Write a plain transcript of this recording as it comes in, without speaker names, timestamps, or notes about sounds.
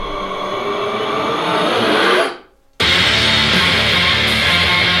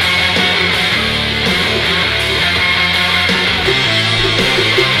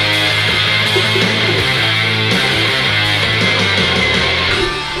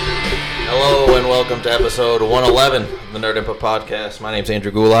welcome to episode 111 of the Nerd Input Podcast. My name's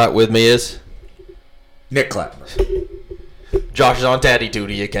Andrew Goulat. With me is Nick Clapper. Josh is on daddy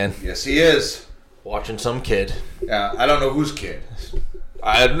duty again. Yes, he is. Watching some kid. Yeah, I don't know whose kid.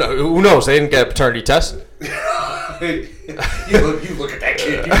 I don't know. Who knows? They didn't get a paternity test. you look at that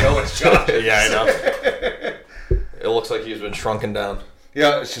kid, you know it's Josh. Yeah, I know. It looks like he's been shrunken down.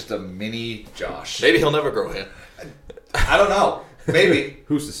 Yeah, it's just a mini Josh. Maybe he'll never grow hair. I don't know. Maybe.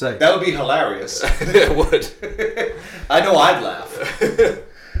 Who's to say? That would be hilarious. It would. I know I'd laugh.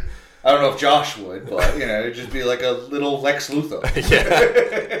 I don't know if Josh would, but, it'd just be like a little Lex Luthor.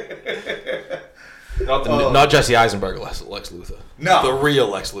 Yeah. Not Jesse Eisenberg, Lex Luthor. No. The real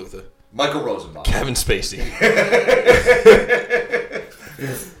Lex Luthor. Michael Rosenbaum. Kevin Spacey.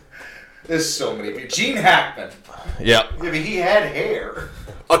 There's so many people. Gene Hackman. Yeah. I mean, he had hair.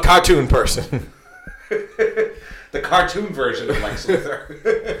 A cartoon person. The cartoon version of Lex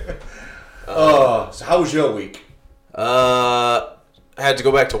Luthor. So how was your week? I had to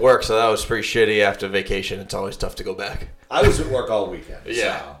go back to work, so that was pretty shitty after vacation. It's always tough to go back. I was at work all weekend.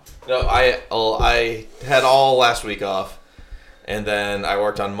 Yeah. So. No, I had all last week off, and then I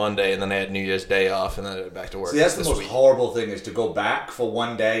worked on Monday, and then I had New Year's Day off, and then I went back to work. See, that's the this most week. horrible thing is to go back for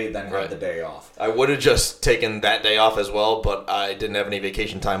one day, then have the day off. I would have just taken that day off as well, but I didn't have any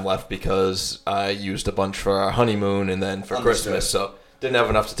vacation time left because I used a bunch for our honeymoon and then for Christmas, so didn't have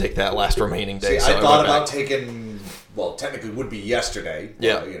enough to take that last remaining day. See, so I thought went about back. taking, well, technically would be yesterday.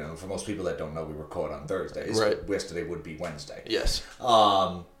 Yeah. For most people that don't know, we record on Thursdays. Right. Yesterday would be Wednesday. Yes.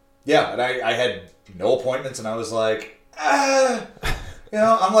 Yeah, and I had no appointments, and I was like, I'm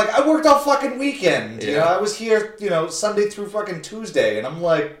like, I worked all fucking weekend. Yeah. I was here, Sunday through fucking Tuesday, and I'm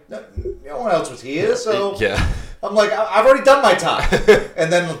like, no one else was here, so Yeah. I'm like, I've already done my time.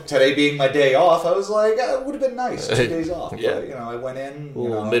 And then today being my day off, I was like, it would have been nice, 2 days off. Yeah. But, I went in,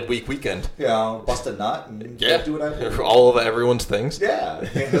 Little midweek weekend. bust a nut and do what I did. All of everyone's things. Yeah,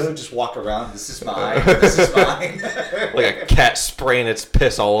 just walk around. This is mine. This is mine. Like a cat spraying its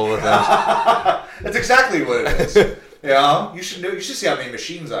piss all over things. That's exactly what it is. You should see how many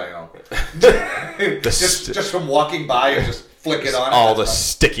machines I own. just from walking by and just flick it on. All the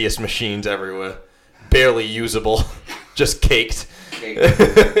stickiest machines everywhere. Barely usable. Just caked.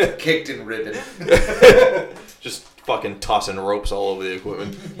 Caked in ribbon. Just fucking tossing ropes all over the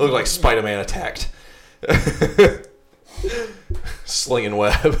equipment. Look like Spider-Man attacked. Slinging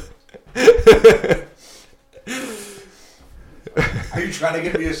web. Are you trying to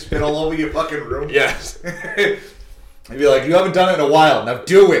get me to spit all over your fucking room? Yes. I'd be like, you haven't done it in a while. Now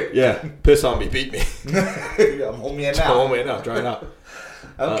do it. Yeah. Piss on me, beat me. I'm home here now. Home me now, try it out.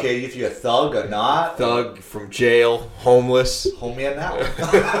 I don't care if you're a thug or not. Thug from jail, homeless. Home here now.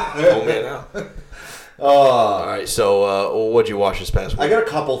 Home me now. All right, so what'd you watch this past week? I got a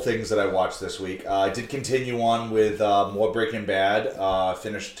couple things that I watched this week. I did continue on with more Breaking Bad.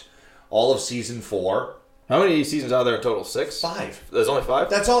 Finished all of season 4. How many seasons are there in total? 6? 5. There's only 5?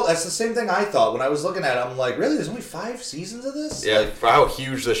 That's all. That's the same thing I thought when I was looking at it. I'm like, really? There's only 5 seasons of this? Yeah, for how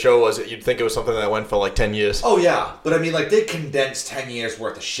huge the show was, you'd think it was something that went for like 10 years. Oh, yeah. But I mean, like, they condensed 10 years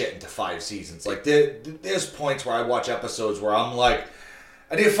worth of shit into 5 seasons. Like, there's points where I watch episodes where I'm like,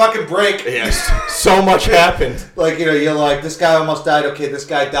 I need a fucking break. Yes. So much happened. Like, you're like, this guy almost died. Okay, this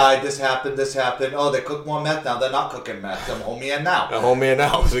guy died. This happened. Oh, they cook more meth now. They're not cooking meth. I'm home here now. Home me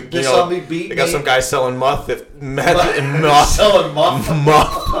now. Somebody beat they got me. some guy selling meth and muff. Selling muff.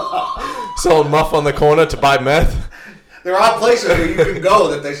 Selling muff on the corner to buy meth. There are places where you can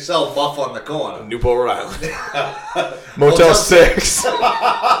go that they sell muff on the corner. Newport, Rhode Island. Motel 6.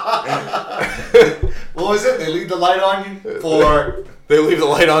 What was it? They leave the light on you for... They leave the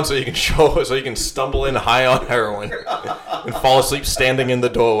light on so you can stumble in high on heroin and fall asleep standing in the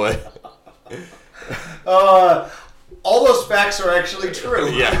doorway. All those facts are actually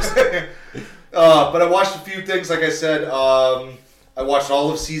true. Yes. But I watched a few things. Like I said, I watched all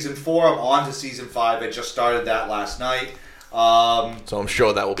of season 4. I'm on to season 5. I just started that last night. So I'm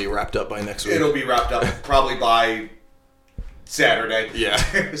sure that will be wrapped up by next week. It'll be wrapped up probably by Saturday. Yeah.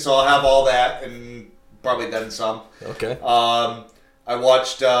 So I'll have all that and probably then some. Okay. I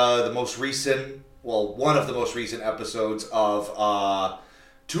watched one of the most recent episodes of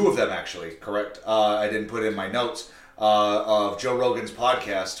 2 of them, actually, correct? I didn't put it in my notes, of Joe Rogan's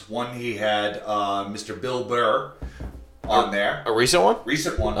podcast. One, he had Mr. Bill Burr on there. A recent one?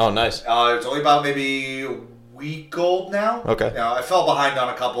 Recent one. Oh, nice. It's only about maybe a week old now. Okay. I fell behind on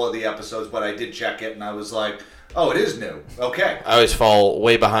a couple of the episodes, but I did check it, and I was like, oh, it is new. Okay. I always fall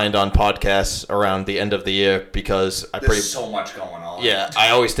way behind on podcasts around the end of the year because There's so much going on. one. Yeah, I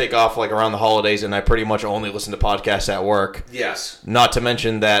always take off like around the holidays, and I pretty much only listen to podcasts at work. Yes. Not to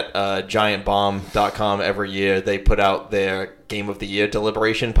mention that GiantBomb.com every year they put out their Game of the Year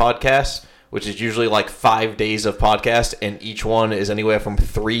deliberation podcast, which is usually like 5 days of podcast, and each one is anywhere from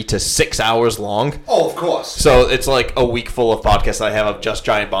 3 to 6 hours long. Oh, of course. So it's like a week full of podcasts that I have of just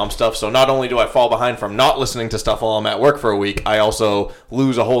Giant Bomb stuff. So not only do I fall behind from not listening to stuff while I'm at work for a week, I also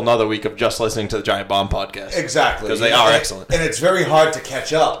lose a whole nother week of just listening to the Giant Bomb podcast. Exactly. Because they are excellent. And it's very hard to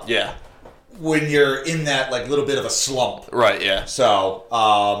catch up. Yeah. When you're in that like little bit of a slump. Right, yeah. So,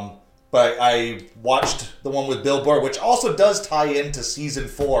 but I watched the one with Bill Burr, which also does tie into season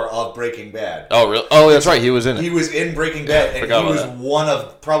 4 of Breaking Bad. Oh, really? Oh, that's right. He was in it. He was in Breaking Bad, and he was that. one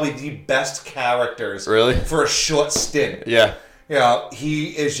of probably the best characters. Really? For a short stint. Yeah. You know,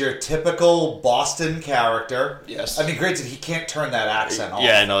 he is your typical Boston character. Yes. I mean, granted, he can't turn that accent off.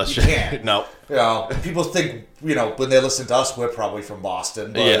 Yeah, no, that's true. He can't. No. You know, people think, you know, when they listen to us, we're probably from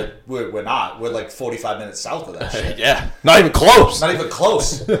Boston, but Yeah. we're not. We're like 45 minutes south of that shit. Yeah. Not even close. Not even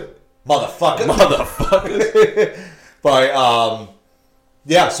close. Motherfucker. But,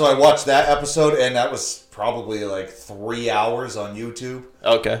 yeah, so I watched that episode, and that was probably like 3 hours on YouTube.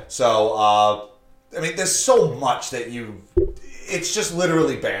 Okay. So, I mean, there's so much that it's just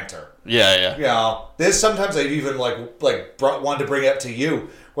literally banter. Yeah. You know, there's sometimes I've even wanted to bring it up to you,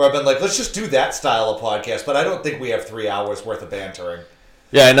 where I've been like, let's just do that style of podcast, but I don't think we have 3 hours worth of bantering.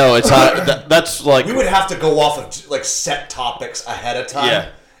 Yeah, I know. It's that's like... We would have to go off of like set topics ahead of time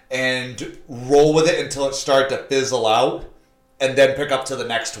and roll with it until it started to fizzle out, and then pick up to the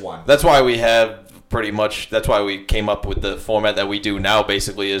next one. That's why we have that's why we came up with the format that we do now,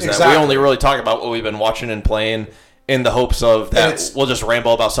 basically, is that we only really talk about what we've been watching and playing in the hopes of that we'll just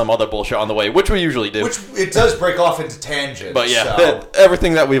ramble about some other bullshit on the way, which we usually do. Which it does break off into tangents. But yeah,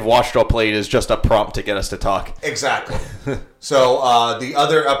 everything that we've watched or played is just a prompt to get us to talk. Exactly. So the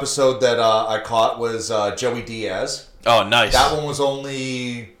other episode that I caught was Joey Diaz. Oh, nice. That one was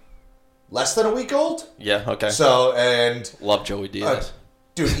only less than a week old. Yeah, okay. So, and... Love Joey Diaz.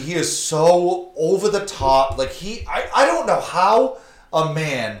 Dude, he is so over the top. Like, I don't know how a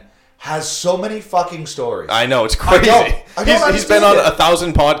man has so many fucking stories. I know, it's crazy. He's been on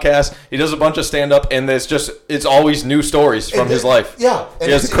 1,000 podcasts. He does a bunch of stand-up, and it's always new stories from his life. Yeah.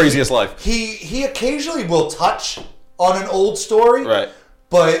 He has the craziest life. He occasionally will touch on an old story. Right.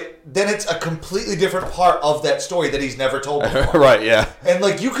 But then it's a completely different part of that story that he's never told before. Right, yeah. And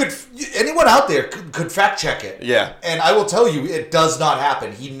like anyone out there could fact check it. Yeah. And I will tell you, it does not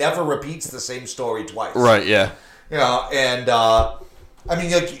happen. He never repeats the same story twice. Right, yeah. You know, and I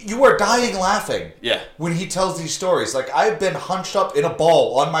mean, like, you are dying laughing. Yeah. When he tells these stories. Like, I've been hunched up in a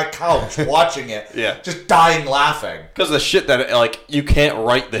ball on my couch watching it. Yeah. Just dying laughing. Because the shit that, like, you can't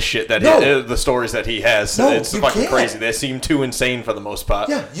write the shit that the stories that he has. No, it's fucking crazy. They seem too insane for the most part.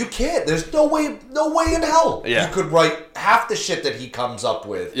 Yeah, you can't. There's no way in hell you could write half the shit that he comes up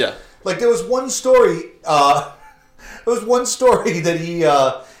with. Yeah. Like, there was one story, that he,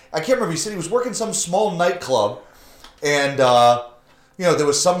 I can't remember, he said he was working some small nightclub, and, you know, there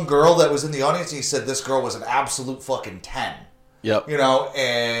was some girl that was in the audience, and he said this girl was an absolute fucking 10. Yep. You know,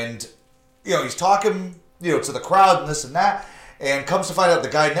 and, you know, he's talking, you know, to the crowd and this and that, and comes to find out the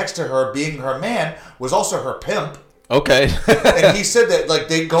guy next to her, being her man, was also her pimp. Okay. And he said that, like,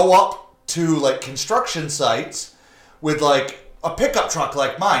 they go up to, like, construction sites with, like, a pickup truck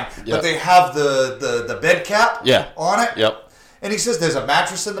like mine, but they have the bed cap on it. Yep. And he says there's a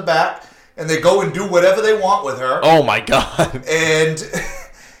mattress in the back, and they go and do whatever they want with her. Oh, my God. And...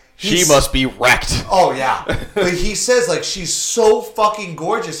 she must be wrecked. Oh, yeah. But he says, like, she's so fucking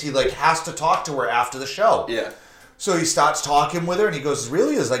gorgeous, he, like, has to talk to her after the show. Yeah. So he starts talking with her, and he goes,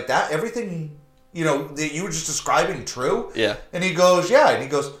 really? Is like that everything, you know, that you were just describing true? Yeah. And he goes, yeah. And he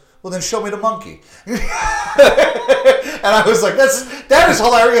goes, well, then show me the monkey. And I was like, that is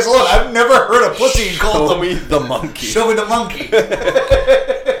hilarious alone. I've never heard a pussy called Show me the monkey. Show me the monkey.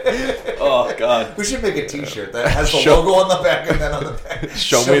 Oh, God. We should make a t-shirt that has the logo on the back and then on the back.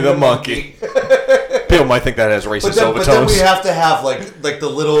 Show me the monkey. People might think that has racist overtones. But then we have to have like the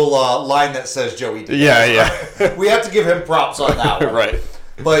little line that says Joey Diaz. Yeah. We have to give him props on that one. Right.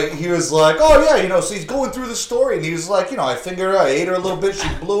 But he was like, oh, yeah, you know, so he's going through the story, and he was like, you know, I fingered her, I ate her a little bit, she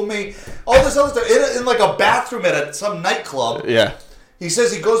blew me, all this other stuff, in like a bathroom at some nightclub. Yeah. He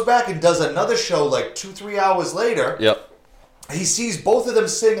says he goes back and does another show like 2-3 hours later. Yep. He sees both of them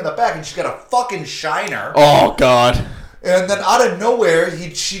sitting in the back, and she's got a fucking shiner. Oh, God. And then out of nowhere,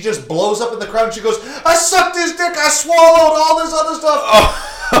 she just blows up in the crowd, and she goes, I sucked his dick, I swallowed all this other stuff.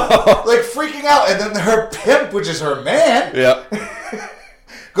 Oh. Like freaking out. And then her pimp, which is her man. Yep.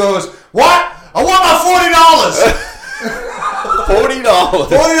 Goes, what? I want my $40. $40.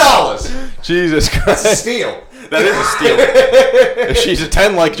 $40. Jesus That's a Christ. steal. That is a steal. If she's a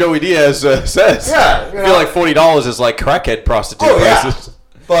 10 like Joey Diaz says. Yeah, I feel like $40 is like crackhead prostitute prices.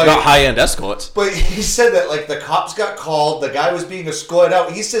 But, not high-end escorts. But he said that, like, the cops got called, the guy was being escorted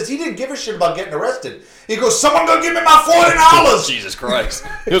out. He says he didn't give a shit about getting arrested. He goes, someone go give me my $40. Jesus Christ.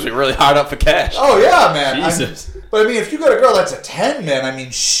 He must be really hard up for cash. Oh, yeah, man. Jesus. But, I mean, if you got a girl that's a 10, man, I mean,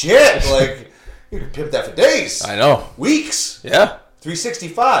 shit. Like, you can pimp that for days. I know. Weeks. Yeah.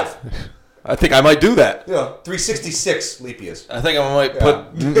 365. I think I might do that. 366 leap years. I think I might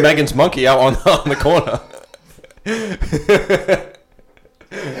put Megan's monkey out on the corner.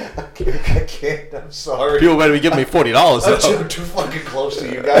 I can't. I'm sorry. People better be giving me $40. I'm too fucking close to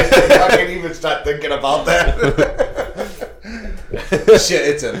you guys. I can't even start thinking about that. Shit,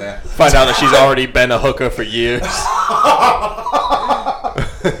 it's in there. Find out that she's already been a hooker for years.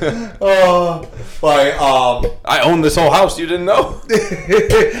 I own this whole house. You didn't know?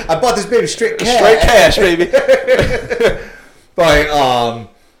 I bought this baby straight cash. Straight cash, baby.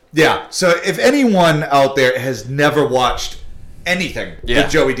 Yeah. So if anyone out there has never watched anything with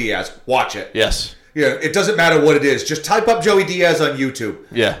Joey Diaz, watch it. Yes. Yeah, it doesn't matter what it is. Just type up Joey Diaz on YouTube.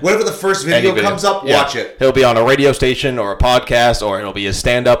 Yeah. Whatever the first video comes up, watch it. He'll be on a radio station or a podcast, or it'll be a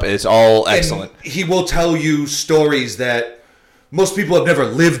stand-up. It's all excellent. And he will tell you stories that most people have never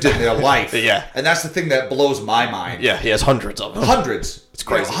lived in their life. Yeah. And that's the thing that blows my mind. Yeah, he has hundreds of them. Hundreds. It's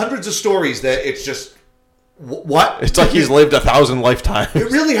crazy. Hundreds of stories that it's just... What? It's like he's lived 1,000 lifetimes.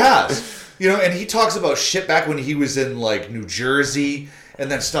 It really has. And he talks about shit back when he was in, like, New Jersey,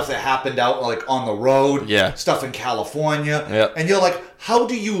 and then stuff that happened out, like, on the road. Yeah. Stuff in California. Yeah. And you're like, how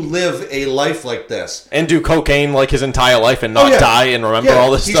do you live a life like this? And do cocaine, like, his entire life and not die and remember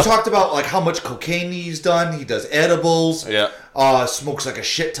all this stuff. He's talked about, like, how much cocaine he's done. He does edibles. Yeah. Smokes, like, a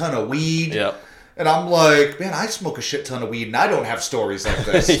shit ton of weed. Yeah. And I'm like, man, I smoke a shit ton of weed, and I don't have stories like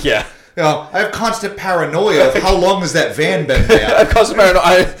this. Yeah. I have constant paranoia of how long has that van been there. I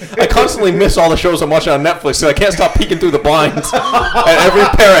constantly miss all the shows I'm watching on Netflix, so I can't stop peeking through the blinds at every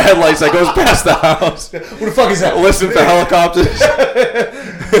pair of headlights that goes past the house. What the fuck is that? Listen for helicopters.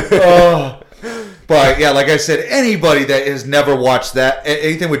 But yeah, like I said, anybody that has never watched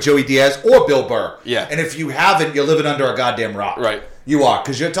anything with Joey Diaz or Bill Burr, and if you haven't, you're living under a goddamn rock. Right. You are,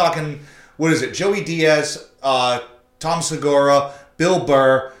 because you're talking. What is it? Joey Diaz, Tom Segura, Bill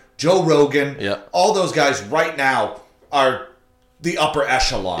Burr, Joe Rogan, all those guys right now are the upper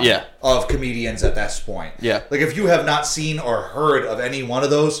echelon of comedians at this point. Yeah. Like, if you have not seen or heard of any one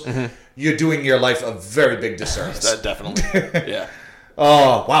of those, you're doing your life a very big disservice. Definitely. Yeah.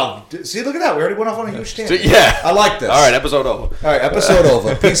 Oh, wow. See, look at that. We already went off on a huge tangent. Yeah. I like this. All right, episode over. All right, episode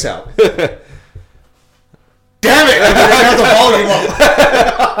over. Peace out. Damn it! I didn't have the volume up.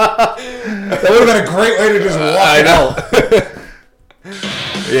 That would have been a great way to just walk out.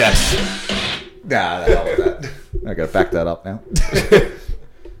 Yes. Nah, the hell with that. I gotta back that up now.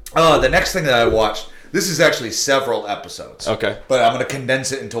 The next thing that I watched, this is actually several episodes. Okay. But I'm gonna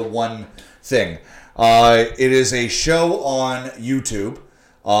condense it into one thing. It is a show on YouTube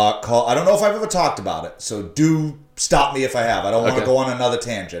called, I don't know if I've ever talked about it, so do stop me if I have. I don't want to go on another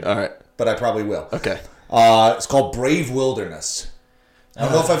tangent. All right. But I probably will. Okay. It's called Brave Wilderness. I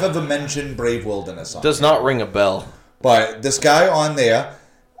don't know if I've ever mentioned Brave Wilderness on Does here. not ring a bell. But this guy on there,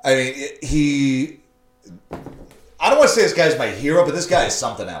 I mean, I don't want to say this guy's my hero, but this guy is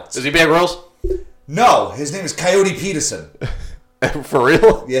something else. Is he Bear Grylls? No, his name is Coyote Peterson. For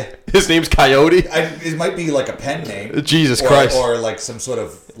real? Yeah. His name's Coyote? It might be like a pen name. Jesus Christ. Or like some sort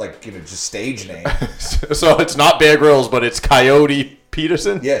of, like, just stage name. So it's not Bear Grylls, but it's Coyote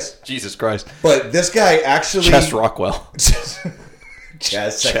Peterson? Yes. Jesus Christ. But this guy actually... Chess Rockwell.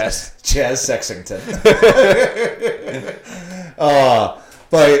 Chaz Sexington.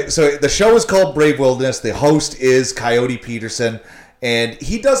 But so the show is called Brave Wilderness. The host is Coyote Peterson, and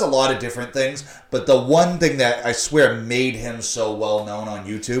he does a lot of different things. But the one thing that I swear made him so well known on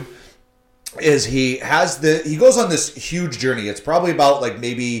YouTube is he goes on this huge journey. It's probably about like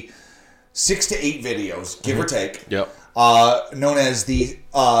maybe 6 to 8 videos, give or take. Yep. Known as the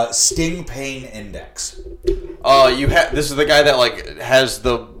Sting Pain Index. This is the guy that like has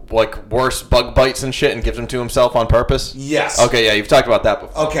the like worst bug bites and shit and gives them to himself on purpose? Yes. Okay, yeah, you've talked about that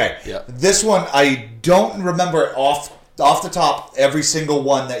before. Okay. Yeah. This one I don't remember off the top every single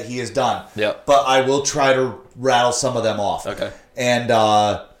one that he has done. Yeah. But I will try to rattle some of them off. Okay. And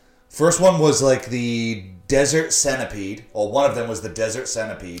first one was like the Desert Centipede, or one of them was the Desert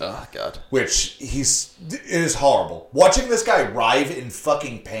Centipede. Oh god. Which it is horrible. Watching this guy writhe in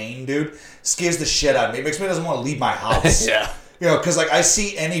fucking pain, dude, scares the shit out of me. It makes me doesn't want to leave my house. Yeah. You know, because like I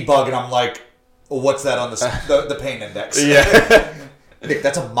see any bug and I'm like, What's that on the pain index? Yeah. Nick,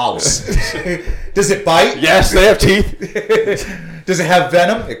 that's a mouse. Does it bite? Yes, they have teeth. Does it have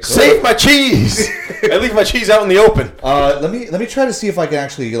venom? It could. Save my cheese! I leave my cheese out in the open. Let me try to see if I can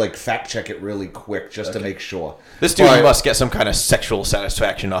actually fact check it really quick just to make sure. This dude must get some kind of sexual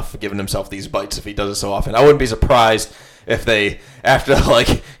satisfaction off giving himself these bites if he does it so often. I wouldn't be surprised if they, after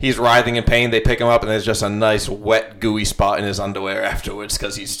he's writhing in pain, they pick him up and there's just a nice wet gooey spot in his underwear afterwards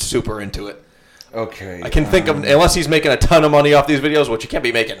because he's super into it. Okay. I can think of, unless he's making a ton of money off these videos, which he can't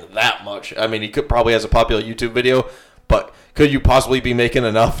be making that much. I mean, he could probably has a popular YouTube video, but could you possibly be making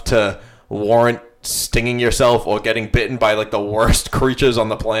enough to warrant stinging yourself or getting bitten by the worst creatures on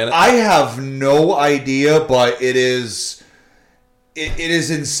the planet? I have no idea, but it is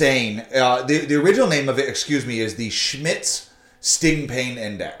insane. The original name of it, is the Schmitz Sting Pain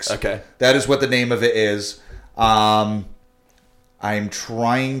Index. Okay. That is what the name of it is. I'm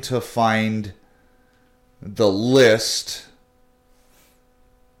trying to find the list.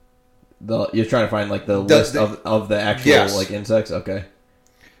 You're trying to find the list of the actual insects? Okay.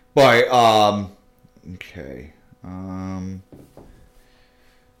 By okay.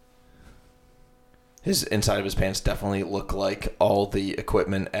 His inside of his pants definitely look like all the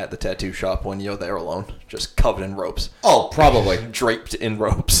equipment at the tattoo shop when you're there alone, just covered in ropes. Oh, probably Draped in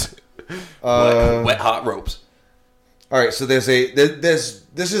ropes. Wet hot ropes. All right, so this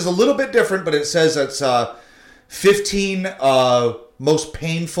is a little bit different, but it says it's 15 most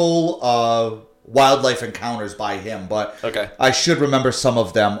painful wildlife encounters by him. But okay. I should remember some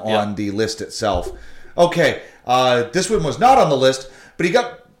of them on the list itself. Okay, this one was not on the list, but he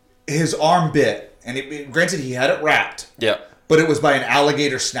got his arm bit, and granted he had it wrapped. Yeah. But it was by an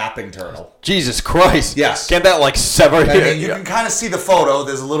alligator snapping turtle. Jesus Christ! Yes. Can't that sever? I mean, you can kind of see the photo.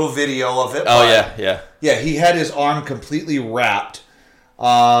 There's a little video of it. Oh yeah. Yeah, he had his arm completely wrapped.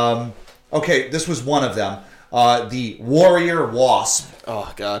 Okay, this was one of them. The warrior wasp.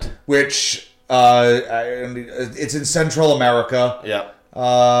 Oh God. Which it's in Central America.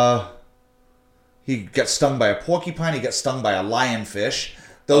 Yeah. He got stung by a porcupine. He got stung by a lionfish.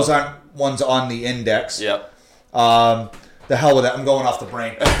 Those aren't ones on the index. Yep. The hell with that. I'm going off the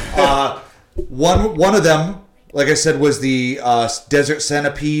brain. One of them, like I said, was the desert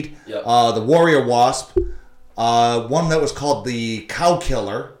centipede. Yep. The warrior wasp. One that was called the cow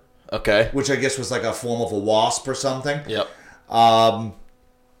killer. Okay. Which I guess was a form of a wasp or something. Yep.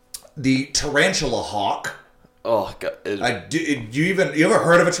 The tarantula hawk. Oh God. You ever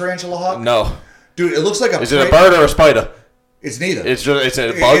heard of a tarantula hawk? No. Dude, it looks like a... Is it a bird or a spider? It's neither. It's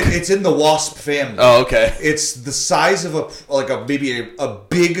a bug? It's in the wasp family. Oh, okay. It's the size of maybe a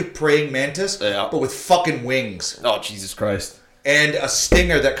big praying mantis, but with fucking wings. Oh, Jesus Christ. And a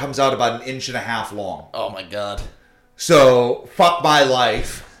stinger that comes out about 1.5 inches long. Oh, my God. So, fuck my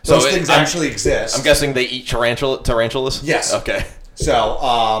life. Those things actually exist. I'm guessing they eat tarantulas? Yes. Okay.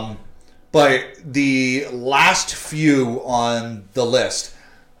 So, but the last few on the list,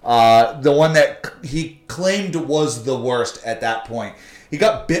 the one that he claimed was the worst at that point, he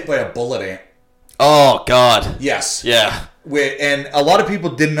got bit by a bullet ant. Oh, God. Yes. Yeah. And a lot of people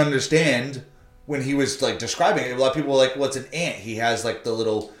didn't understand when he was describing it. A lot of people were like, "What's an ant?" He has the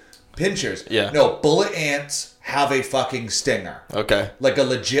little pinchers. Yeah. No, bullet ants have a fucking stinger. Okay. Like a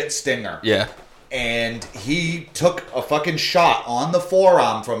legit stinger. Yeah. And he took a fucking shot on the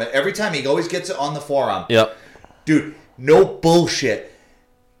forearm from it. Every time he always gets it on the forearm. Yep. Dude, no bullshit.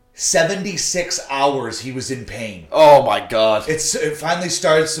 76 hours he was in pain. Oh my God. It finally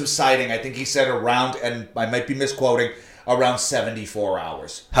started subsiding. I think he said around, and I might be misquoting, around 74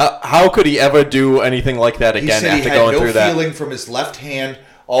 hours. How could he ever do anything like that again after going through that? He had no feeling from his left hand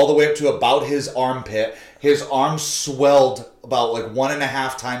all the way up to about his armpit. His arm swelled about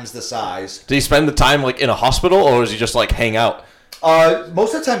 1.5 times the size. Did he spend the time in a hospital, or does he just hang out?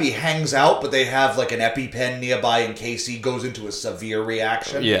 Most of the time he hangs out, but they have an EpiPen nearby in case he goes into a severe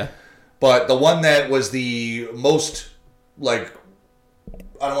reaction. Yeah. But the one that was the most I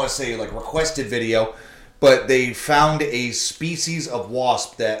don't want to say requested video, but they found a species of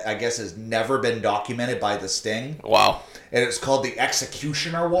wasp that I guess has never been documented by the sting. Wow. And it's called the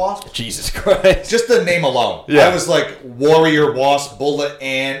executioner wasp. Jesus Christ. Just the name alone. Yeah. I was warrior wasp, bullet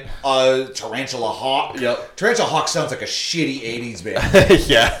ant, tarantula hawk. Yep. Tarantula hawk sounds like a shitty 80s band.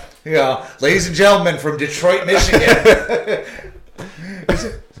 Yeah. Yeah. Ladies and gentlemen from Detroit, Michigan.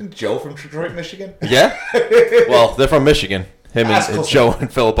 Isn't Joe from Detroit, Michigan? Yeah? Well, they're from Michigan. Him and Joe and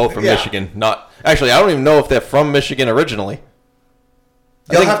Phil both from Michigan. Actually, I don't even know if they're from Michigan originally.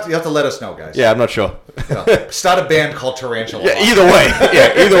 You have to let us know, guys. Yeah, I'm not sure. Start a band called Tarantula Hawk.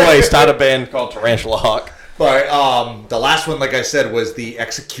 Either way, start a band called Tarantula Hawk. But the last one, like I said, was the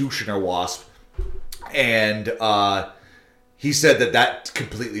executioner wasp. And he said that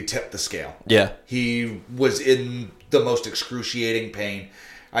completely tipped the scale. Yeah. He was in the most excruciating pain.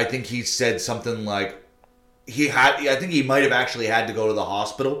 I think he said something like I think he might have actually had to go to the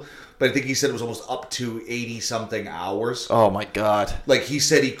hospital, but I think he said it was almost up to 80-something hours. Oh, my God. Like, he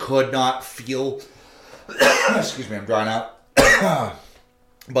said he could not feel... excuse me, I'm drying out.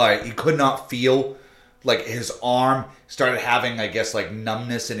 But he could not feel, like, his arm started having, I guess, like,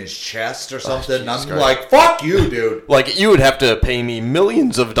 numbness in his chest or something. Jesus I'm Christ. like, fuck you, dude. Like, you would have to pay me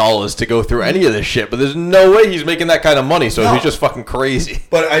millions of dollars to go through any of this shit, but there's no way he's making that kind of money, so No. he's just fucking crazy.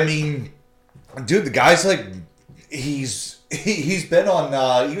 But, I mean, dude, the guy's, like, he's been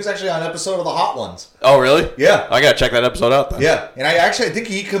on, he was actually on an episode of The Hot Ones. Oh, really? Yeah. I gotta check that episode out then. Yeah. And I think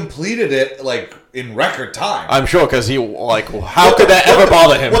he completed it, like, in record time. I'm sure, because he, like, how could that ever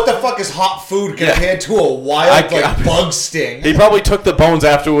bother him? What the fuck is hot food compared to a wild, like, bug sting? He probably took the bones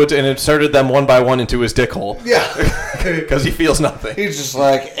afterwards and inserted them one by one into his dick hole. Yeah. Because he feels nothing. He's just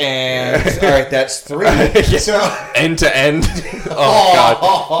like, and, alright, that's 3. Yeah. So, End to end. Oh,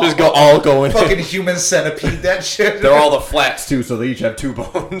 God. Just go all going fucking in. human centipede, that shit. They're all the flats, too, so they each have 2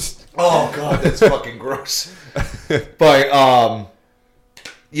 bones. Oh, God, that's fucking gross. But,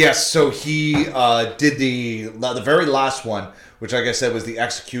 yes, so he did the very last one, which, like I said, was the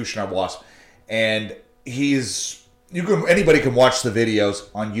Executioner Wasp. And anybody can watch the videos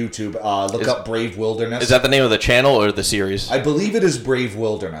on YouTube. Look up Brave Wilderness. Is that the name of the channel or the series? I believe it is Brave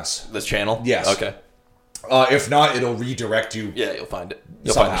Wilderness. This channel? Yes. Okay. If not, it'll redirect you. Yeah, you'll find it.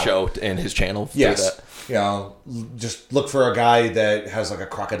 You'll Somehow. find the show and his channel through Yes. that. You know, just look for a guy that has like a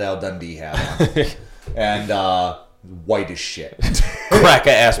Crocodile Dundee hat on. And white as shit.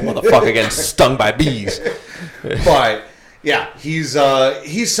 Crack-ass motherfucker getting stung by bees. But yeah, he's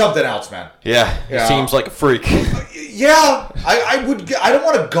something else, man. Yeah, he seems like a freak. Yeah, I don't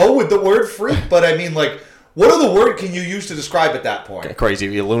want to go with the word freak, but I mean, like, what other word can you use to describe at that point? Crazy,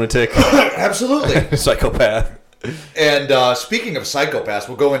 you lunatic. Absolutely. Psychopath. And speaking of psychopaths,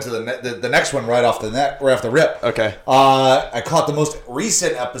 we'll go into the next one right off the rip. Okay. I caught the most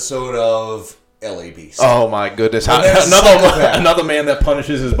recent episode of L.A. Beast. Oh my goodness! Another man that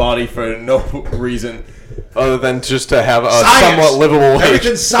punishes his body for no reason other than just to have a somewhat livable wage.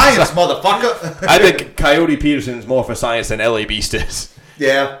 Everything's science, motherfucker. I think Coyote Peterson's more for science than L.A. Beast is.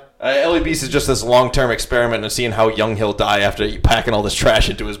 Yeah. L.A. Beast is just this long-term experiment of seeing how young he'll die after packing all this trash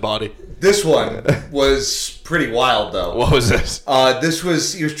into his body. This one was pretty wild, though. What was this?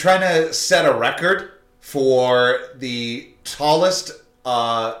 He was trying to set a record for the tallest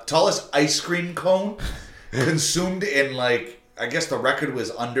ice cream cone consumed in, like, I guess the record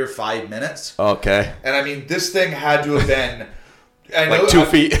was under 5 minutes. Okay. And I mean, this thing had to have been like 2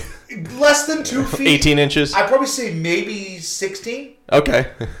 feet. Less than 2 feet. 18 inches. I'd probably say maybe 16.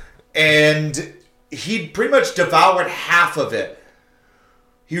 Okay. And he'd pretty much devoured half of it.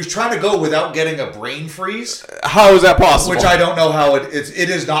 He was trying to go without getting a brain freeze. How is that possible? Which I don't know how it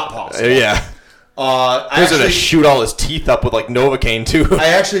is not possible. Yeah. He was going to shoot all his teeth up with, like, Novocaine, too. I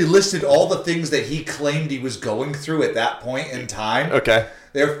actually listed all the things that he claimed he was going through at that point in time. Okay.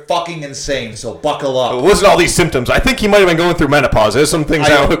 They're fucking insane, so buckle up. Listen to all these symptoms. I think he might have been going through menopause. There's some things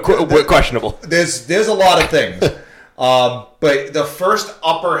that are questionable. There's a lot of things. But the first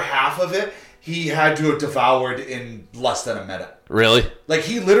upper half of it, he had to have devoured in less than a minute. Really? Like,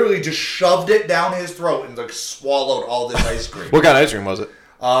 he literally just shoved it down his throat and, like, swallowed all this ice cream. What kind of ice cream was it?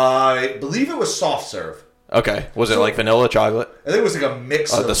 I believe it was soft serve. Okay. Was it like vanilla chocolate? I think it was like a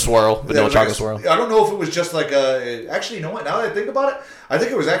mix of... The swirl. Vanilla chocolate swirl. I don't know if it was just like a... Actually, you know what? Now that I think about it, I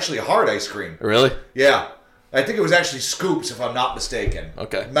think it was actually hard ice cream. Really? Yeah. I think it was actually scoops, if I'm not mistaken.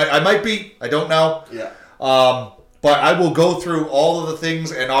 Okay. I might be. I don't know. Yeah. But I will go through all of the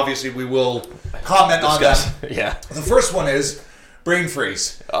things, and obviously we will comment on them. Yeah. The first one is brain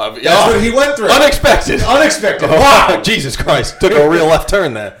freeze. That's what he went through. Unexpected. Wow. Jesus Christ. Took a real left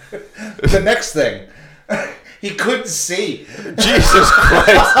turn there. The next thing. He couldn't see. Jesus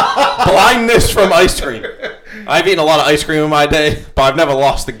Christ. Blindness from ice cream. I've eaten a lot of ice cream in my day, but I've never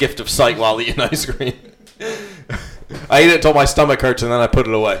lost the gift of sight while eating ice cream. I ate it until my stomach hurts, and then I put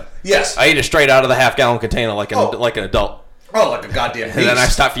it away. Yes. I ate it straight out of the half-gallon container like an adult. Oh, like a goddamn beast. And then I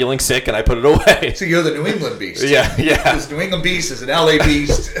stopped feeling sick, and I put it away. So you're the New England beast. Yeah. This New England beast is an LA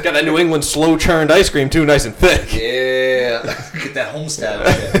beast. Got that New England slow-churned ice cream, too, nice and thick. Yeah. Get that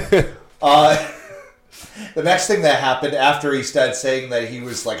homestyle shit. The next thing that happened after he started saying that he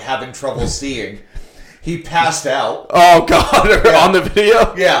was, like, having trouble seeing, he passed out. Oh, God. Yeah. On the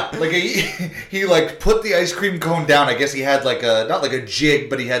video? Yeah. Like, he like, put the ice cream cone down. I guess he had, like, not like a jig,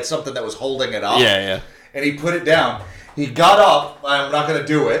 but he had something that was holding it up. Yeah. And he put it down. He got up. I'm not going to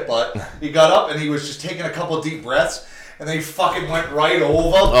do it, but he got up and he was just taking a couple deep breaths, and then he fucking went right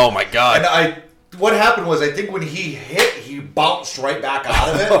over. Oh, my God. And what happened was, I think when he hit, he bounced right back out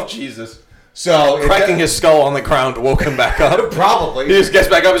of it. Oh, Jesus. So cracking his skull on the ground woke him back up. Probably. He just gets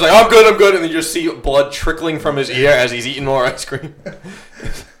back up. He's like, I'm good. And then you just see blood trickling from his ear as he's eating more ice cream.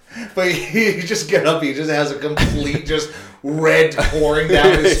 But he just get up. He just has a complete just red pouring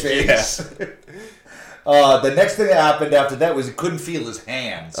down his face. Yeah. The next thing that happened after that was he couldn't feel his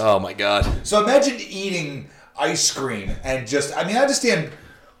hands. Oh, my God. So imagine eating ice cream and just... I mean, I understand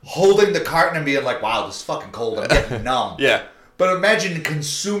holding the carton and being like, wow, this is fucking cold. I'm getting numb. Yeah. But imagine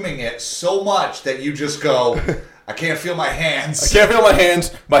consuming it so much that you just go, I can't feel my hands. I can't feel my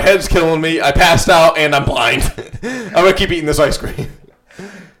hands. My head's killing me. I passed out and I'm blind. I'm going to keep eating this ice cream.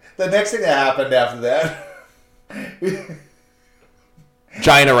 The next thing that happened after that...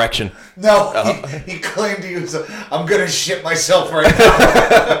 Giant erection. No, he claimed he was, I'm going to shit myself right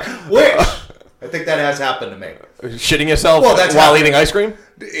now. Which, I think that has happened to me. Shitting yourself while eating ice cream?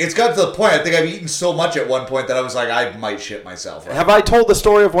 It's got to the point, I think I've eaten so much at one point that I was like, I might shit myself. Right? Have I told the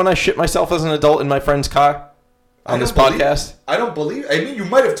story of when I shit myself as an adult in my friend's car on this podcast? I don't believe. I mean, you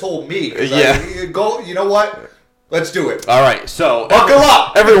might have told me. Yeah. You know what? Let's do it. All right. So buckle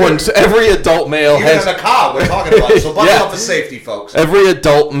up. Every adult male even has in the car. We're talking about it, so buckle up for safety, folks. Every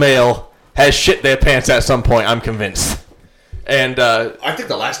adult male has shit their pants at some point. I'm convinced. And I think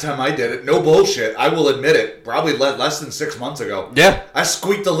the last time I did it, no bullshit, I will admit it, probably less than 6 months ago. Yeah. I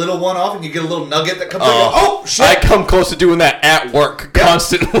squeaked the little one off, and you get a little nugget that comes out. Oh, shit. I come close to doing that at work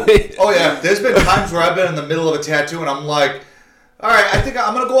constantly. Oh, yeah. There's been times where I've been in the middle of a tattoo, and I'm like, all right, I think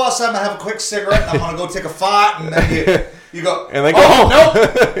I'm going to go outside and have a quick cigarette, and I'm going to go take a fart, and then you go, and then go home.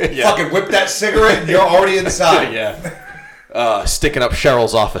 Nope. Yeah. Fucking whip that cigarette, and you're already inside. Yeah. Sticking up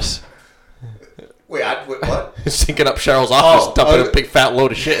Cheryl's office. Wait, what? Sinking up Cheryl's office, dumping a big fat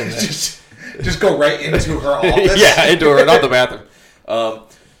load of shit in there. Just go right into her office? Yeah, into her, not the bathroom.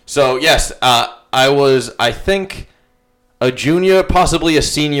 So, yes, I was, I think, a junior, possibly a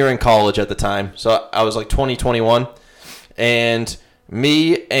senior in college at the time. So I was like 21. And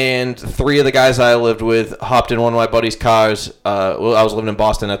me and 3 of the guys I lived with hopped in one of my buddy's cars. I was living in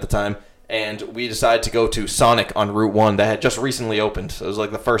Boston at the time. And we decided to go to Sonic on Route 1 that had just recently opened. So it was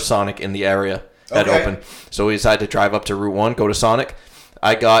like the first Sonic in the area that opened. So we decided to drive up to Route 1, go to Sonic.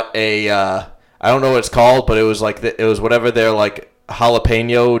 I got a, I don't know what it's called, but it was like, it was whatever their like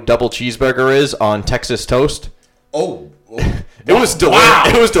jalapeno double cheeseburger is on Texas toast. Oh. It was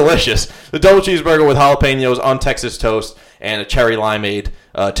It was delicious. The double cheeseburger with jalapenos on Texas toast and a cherry limeade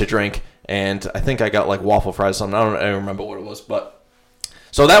to drink. And I think I got like waffle fries or something. I don't remember what it was, but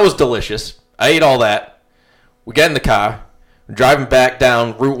so that was delicious. I ate all that. We get in the car. Driving back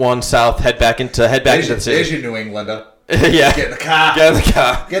down Route 1 South, head back into the city. There's your New Englander. Yeah. Get in the car. Get in the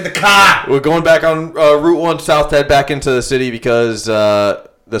car. Get in the car. We're going back on Route 1 South to head back into the city because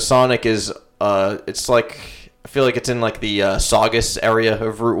the Sonic is, it's like, I feel like it's in like the Saugus area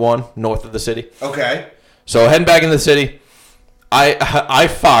of Route 1, north of the city. Okay. So heading back into the city, I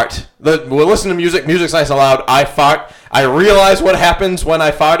fart. We're listening to music. Music's nice and loud. I fart. I realize what happens when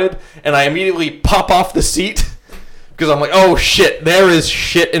I farted, and I immediately pop off the seat. Because I'm like, oh shit, there is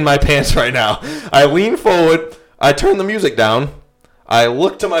shit in my pants right now. I lean forward, I turn the music down, I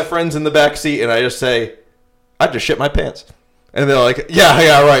look to my friends in the back seat, and I just say, I just shit my pants. And they're like, yeah,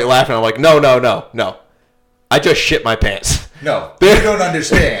 right, laughing. I'm like, no. I just shit my pants. No, you don't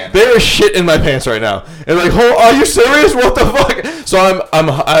understand. There is shit in my pants right now. And like, oh, are you serious? What the fuck? So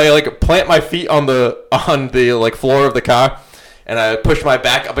I like plant my feet on the like floor of the car. And I push my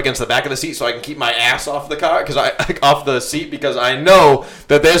back up against the back of the seat so I can keep my ass off the car, off the seat, because I know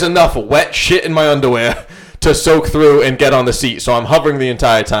that there's enough wet shit in my underwear to soak through and get on the seat. So I'm hovering the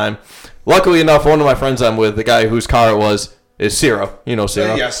entire time. Luckily enough, one of my friends I'm with, the guy whose car it was, is Ciro. You know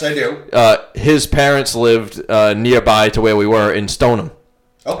Ciro? Yes, I do. His parents lived nearby to where we were in Stoneham.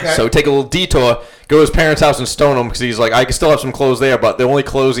 Okay. So we take a little detour, go to his parents' house in Stoneham, because he's like, I can still have some clothes there, but the only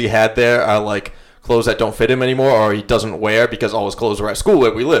clothes he had there are like clothes that don't fit him anymore, or he doesn't wear because all his clothes were at school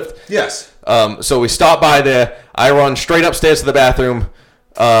where we lived. Yes. So we stop by there. I run straight upstairs to the bathroom,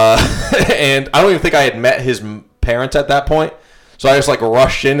 and I don't even think I had met his parents at that point. So I just like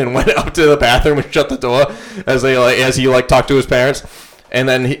rushed in and went up to the bathroom and shut the door as he talked to his parents, and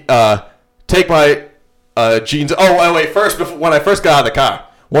then he take my jeans. Oh wait! When I first got out of the car,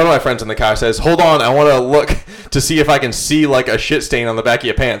 one of my friends in the car says, "Hold on, I want to look to see if I can see like a shit stain on the back of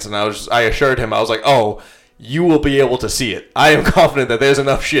your pants." And I assured him, I was like, "Oh, you will be able to see it. I am confident that there's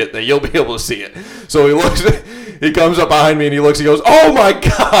enough shit that you'll be able to see it. So he comes up behind me and he goes, oh my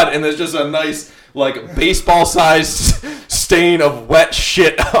God. And there's just a nice, like, baseball-sized stain of wet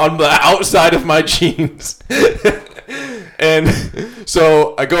shit on the outside of my jeans. And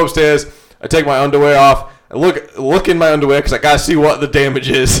so I go upstairs, I take my underwear off, I look in my underwear because I gotta see what the damage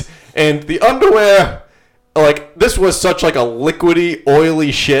is. And the underwear, like, this was such like a liquidy,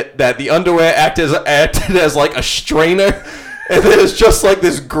 oily shit that the underwear acted as like a strainer, and there's just like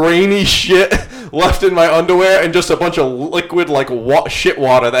this grainy shit left in my underwear, and just a bunch of liquid like shit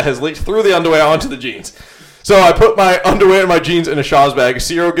water that has leaked through the underwear onto the jeans. So I put my underwear and my jeans in a Shaw's bag.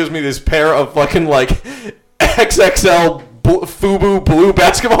 Ciro gives me this pair of fucking like XXL FUBU blue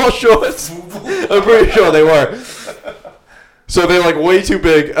basketball shorts. I'm pretty sure they were. So they're like way too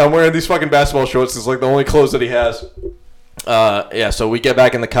big. I'm wearing these fucking basketball shorts. It's like the only clothes that he has. So we get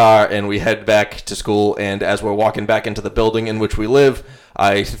back in the car and we head back to school. And as we're walking back into the building in which we live,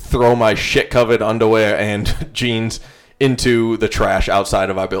 I throw my shit-covered underwear and jeans into the trash outside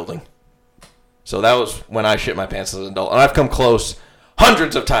of our building. So that was when I shit my pants as an adult. And I've come close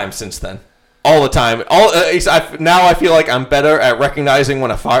hundreds of times since then. All the time. Now I feel like I'm better at recognizing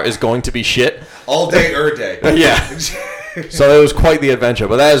when a fart is going to be shit. All day, day. Yeah. So it was quite the adventure.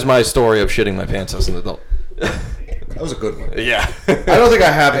 But that is my story of shitting my pants as an adult. That was a good one. Yeah. I don't think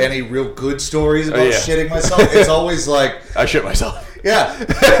I have any real good stories about shitting myself. It's always like... I shit myself. Yeah.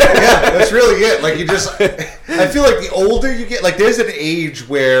 Yeah, that's really it. Like, you just... I feel like the older you get... Like, there's an age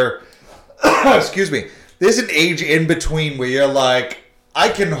where... excuse me. There's an age in between where you're like, I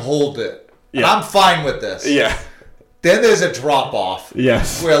can hold it. Yeah. I'm fine with this. Yeah. Then there's a drop off.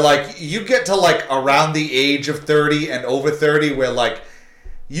 Yes. Where like you get to like around the age of 30 and over 30 where like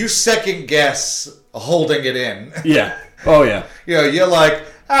you second guess holding it in. Yeah. Oh yeah. You know, you're like,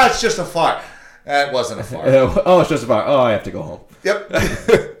 it's just a fart. That wasn't a fart. It's just a fart. Oh, I have to go home. Yep.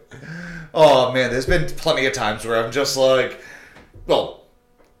 Oh man, there's been plenty of times where I'm just like, well,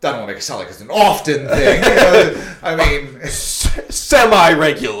 I don't want to make it sound like it's an often thing. I mean...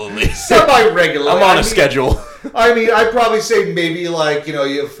 Semi-regularly. Semi-regularly. I'm on a schedule. I mean, I'd probably say maybe like,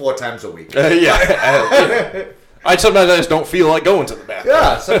 you have 4 times a week. Yeah. Sometimes I just don't feel like going to the bathroom.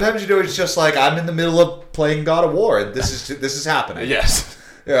 Yeah, sometimes it's just like I'm in the middle of playing God of War and this is happening. Yes.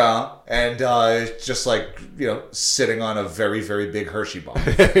 Yeah, and it's just like, sitting on a very, very big Hershey bar.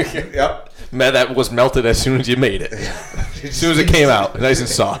 Yep. Man, that was melted as soon as you made it. As soon as it came out, nice and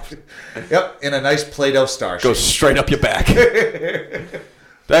soft. Yep, in a nice Play-Doh star shape. Goes straight up your back. Did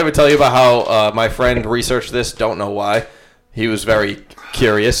I ever tell you about how my friend researched this? Don't know why. He was very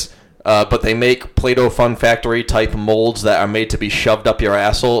curious. But they make Play-Doh Fun Factory type molds that are made to be shoved up your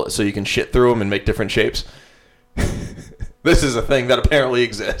asshole so you can shit through them and make different shapes. This is a thing that apparently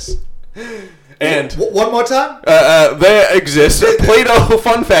exists. And one more time? There exists Play-Doh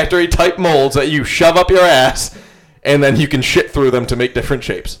Fun Factory type molds that you shove up your ass, and then you can shit through them to make different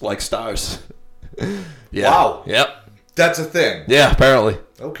shapes, like stars. Yeah. Wow. Yep. That's a thing. Yeah, apparently.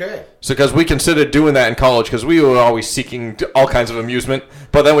 Okay. So, because we considered doing that in college, because we were always seeking all kinds of amusement,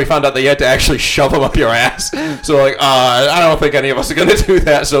 but then we found out that you had to actually shove them up your ass. So, like, I don't think any of us are going to do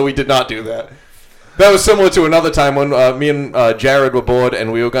that, so we did not do that. That was similar to another time when me and Jared were bored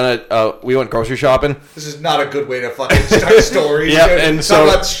and we went grocery shopping. This is not a good way to fucking start stories. Yeah, and so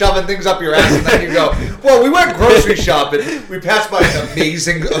about shoving things up your ass and then you go, well, we went grocery shopping. We passed by an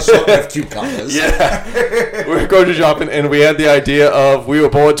amazing assortment of cucumbers. Yeah, we were grocery shopping and we had the idea of we were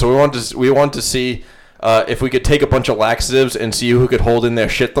bored, so we wanted to see if we could take a bunch of laxatives and see who could hold in their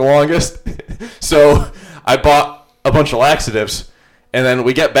shit the longest. So I bought a bunch of laxatives. And then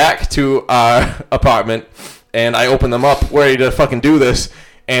we get back to our apartment, and I open them up, ready to fucking do this,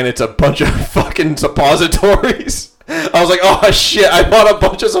 and it's a bunch of fucking suppositories. I was like, oh shit, I bought a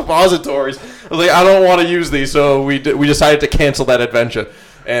bunch of suppositories. I was like, I don't want to use these, so we decided to cancel that adventure.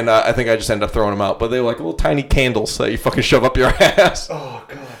 And I think I just ended up throwing them out. But they were like little tiny candles that you fucking shove up your ass. Oh,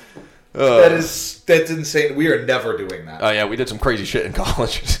 God. That's insane. We are never doing that. Oh, yeah, we did some crazy shit in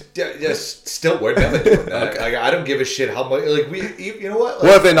college. Yes, still, we're never doing that. Okay. I don't give a shit how much, you know what?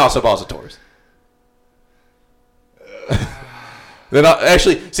 What if they're not suppositories? They're not,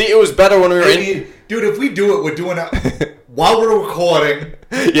 actually, see, it was better when we were Dude, if we do it, we're doing it while we're recording.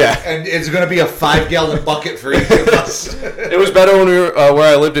 Yeah. And it's going to be a 5-gallon bucket for each of us. It was better when we were,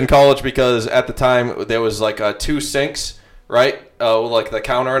 where I lived in college because at the time there was like 2 sinks, right? Like the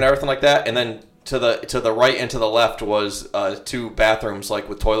counter and everything like that, and then to the right and to the left was 2 bathrooms like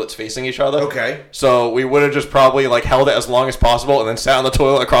with toilets facing each other. Okay. So we would have just probably like held it as long as possible and then sat on the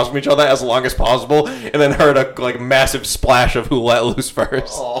toilet across from each other as long as possible and then heard a like massive splash of who let loose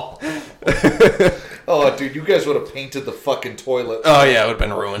first. Oh. Oh, dude, you guys would have painted the fucking toilet. Oh, yeah, it would have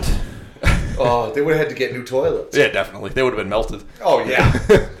been ruined. Oh, they would have had to get new toilets. Yeah, definitely. They would have been melted. Oh,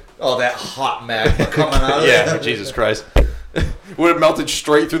 yeah. Oh, that hot magma coming out of Yeah, there. Jesus Christ. Would have melted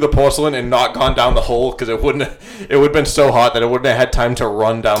straight through the porcelain and not gone down the hole because it would have been so hot that it wouldn't have had time to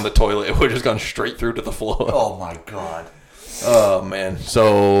run down the toilet. It would have just gone straight through to the floor. Oh, my God. Oh, man.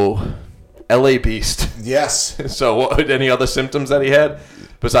 So, LA Beast. Yes. So, what, any other symptoms that he had?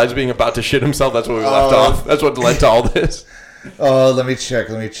 Besides being about to shit himself, that's where we left off. That's what led to all this. Oh, let me check.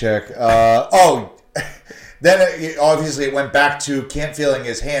 Then obviously it went back to can't feeling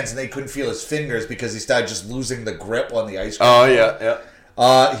his hands, and they couldn't feel his fingers because he started just losing the grip on the ice cream. Oh,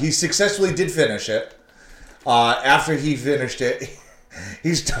 yeah. He successfully did finish it. After he finished it,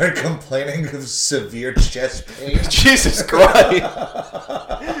 he started complaining of severe chest pain. Jesus Christ.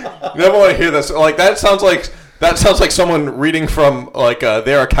 Never want to hear this. Like, that sounds like someone reading from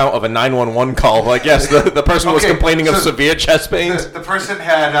their account of a 911 call. Like, yes, the person was complaining of severe chest pains. The person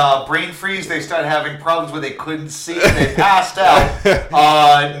had brain freeze. They started having problems where they couldn't see. They passed out.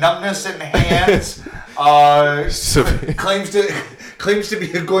 Numbness in hands. Claims to be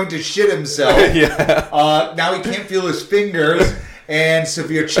going to shit himself. Yeah. Now he can't feel his fingers. And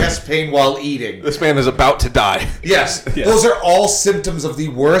severe chest pain while eating. This man is about to die. Yes. Those are all symptoms of the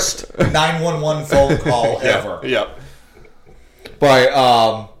worst 911 phone call ever. Yep. But,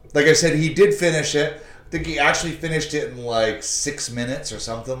 like I said, he did finish it. I think he actually finished it in like 6 minutes or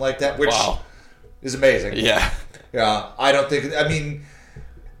something like that, which is amazing. Yeah. Yeah. I don't think, I mean,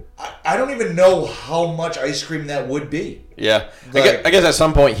 I don't even know how much ice cream that would be. Yeah. I guess at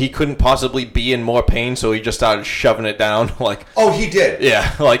some point he couldn't possibly be in more pain, so he just started shoving it down. Like, oh, he did. Yeah.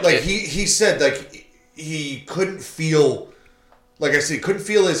 He said, like, he couldn't feel, like I said, he couldn't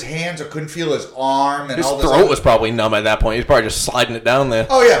feel his hands or couldn't feel his arm. And his all this throat was probably numb at that point. He's probably just sliding it down there.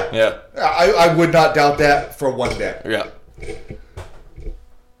 Oh, yeah. Yeah. I would not doubt that for one day. Yeah.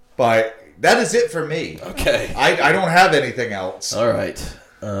 But that is it for me. Okay. I don't have anything else. All right.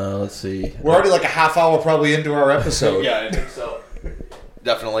 Let's see. We're already like a half hour probably into our episode. Yeah, I think so.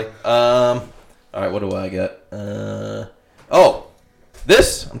 Definitely. All right, what do I get?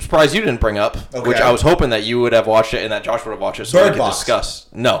 This I'm surprised you didn't bring up, which I was hoping that you would have watched it and that Josh would have watched it so we could discuss.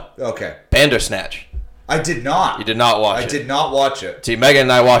 No. Okay. Bandersnatch. I did not. You did not watch it. I did not watch it. See, Megan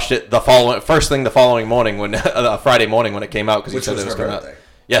and I watched it the following morning when Friday morning when it came out because you said it was coming out.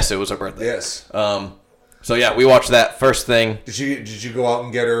 Yes, it was her birthday. Yes. So yeah, we watched that first thing. Did you go out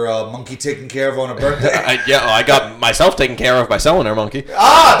and get her monkey taken care of on her birthday? I got myself taken care of by selling her monkey.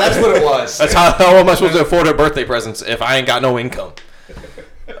 Ah, that's what it was. That's how am I supposed to afford her birthday presents if I ain't got no income?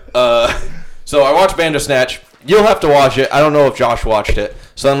 So I watched Bandersnatch. You'll have to watch it. I don't know if Josh watched it,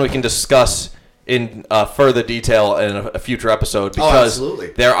 so then we can discuss in further detail in a future episode because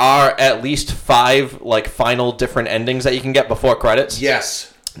there are at least 5 final different endings that you can get before credits.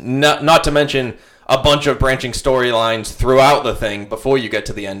 Yes. Not to mention a bunch of branching storylines throughout the thing before you get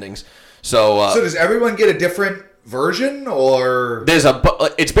to the endings. So does everyone get a different version, or there's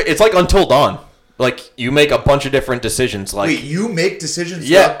it's like Until Dawn. Like, you make a bunch of different decisions. Like, wait, you make decisions?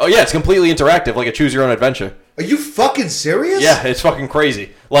 Yeah. Oh, yeah. It's completely interactive, like a choose your own adventure. Are you fucking serious? Yeah, it's fucking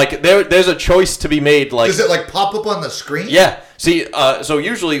crazy. Like, there's a choice to be made. Like, does it pop up on the screen? Yeah. See, so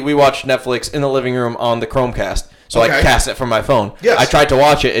usually we watch Netflix in the living room on the Chromecast. So I cast it from my phone. Yes. I tried to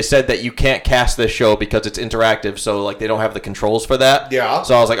watch it. It said that you can't cast this show because it's interactive. So they don't have the controls for that. Yeah.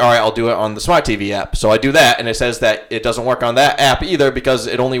 So I was like, all right, I'll do it on the Smart TV app. So I do that, and it says that it doesn't work on that app either because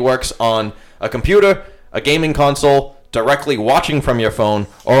it only works on a computer, a gaming console, directly watching from your phone,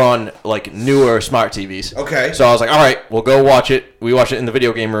 or on newer smart TVs. Okay. So I was like, all right, we'll go watch it. We watched it in the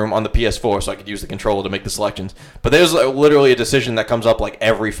video game room on the PS4 so I could use the controller to make the selections. But there's literally a decision that comes up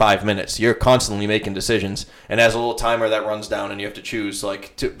every 5 minutes. You're constantly making decisions, and it has a little timer that runs down, and you have to choose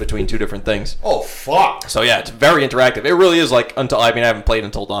between 2 different things. Oh, fuck. So yeah, it's very interactive. It really is I haven't played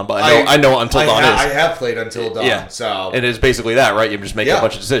Until Dawn, but I know what Until Dawn is. I have played Until Dawn. Yeah. So it is basically that, right? You just make a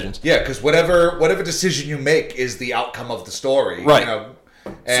bunch of decisions. Yeah, because whatever decision you make is the outcome of the story. Right. You know?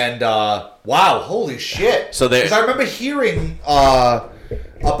 And wow, holy shit! So because I remember hearing about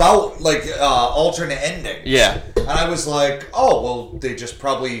alternate endings. Yeah. And I was like, oh well, they just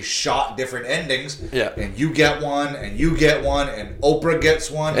probably shot different endings. Yeah. And you get one, and you get one, and Oprah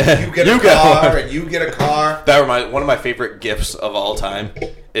gets one, and you get a car, and you get a car. One of my favorite GIFs of all time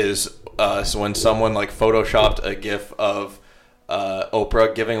is when someone photoshopped a GIF of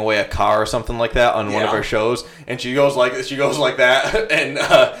Oprah giving away a car or something like that on one of her shows, and she goes like that, and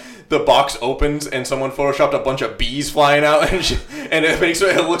the box opens and someone photoshopped a bunch of bees flying out, and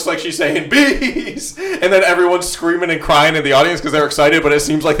it looks like she's saying bees, and then everyone's screaming and crying in the audience because they're excited, but it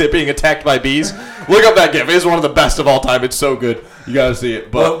seems like they're being attacked by bees. Look up that GIF. It's one of the best of all time. It's so good. You gotta see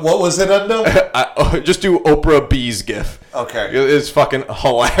it. But what was it under? Just do Oprah Bees GIF. Okay. It's fucking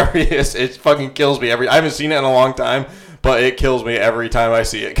hilarious. It fucking kills me I haven't seen it in a long time, but it kills me every time I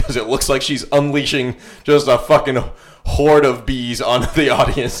see it because it looks like she's unleashing just a fucking horde of bees on the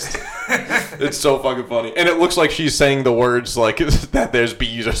audience. It's so fucking funny. And it looks like she's saying the words like that there's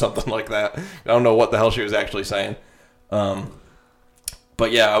bees or something like that. I don't know what the hell she was actually saying.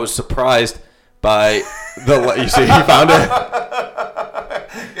 But yeah, I was surprised by you see, you found it?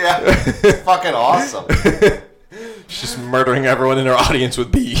 Yeah, it's fucking awesome. She's just murdering everyone in her audience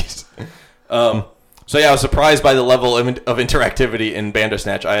with bees. So yeah, I was surprised by the level of interactivity in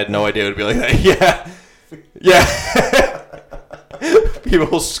Bandersnatch. I had no idea it would be like that. Yeah.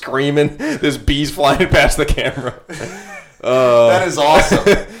 People screaming. There's bees flying past the camera. That is awesome.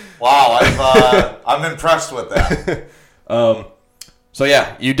 Wow, I'm impressed with that. So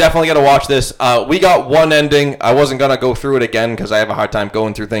yeah, you definitely got to watch this. We got one ending. I wasn't going to go through it again because I have a hard time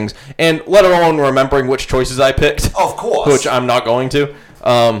going through things. And let alone remembering which choices I picked. Of course. Which I'm not going to.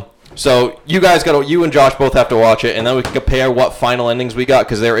 So you and Josh both have to watch it, and then we can compare what final endings we got,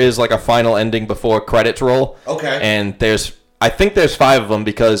 because there is like a final ending before credits roll. Okay. And I think there's 5 of them,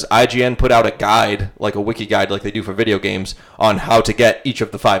 because IGN put out a guide, like a wiki guide like they do for video games, on how to get each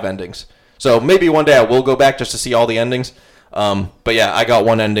of the 5 endings. So maybe one day I will go back just to see all the endings. But yeah, I got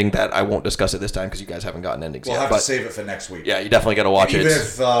one ending that I won't discuss it this time because you guys haven't gotten endings yet. We'll have to save it for next week. Yeah, you definitely got to watch it. Even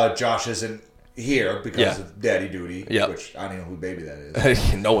if Josh isn't here because of daddy duty, which I don't even know who baby that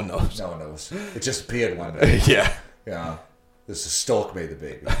is. No one knows. No one knows. It just appeared one day. Yeah. Yeah. This is Stork made the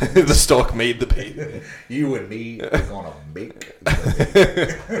baby. The Stork made the baby. You and me are gonna make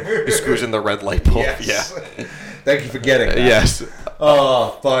the baby. He screws in the red light bulb. Yes. Yeah. Thank you for getting that. Yes.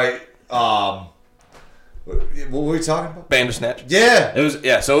 What were we talking about? Bandersnatch.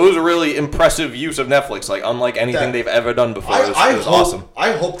 Yeah. So it was a really impressive use of Netflix, like unlike anything they've ever done before. It was awesome.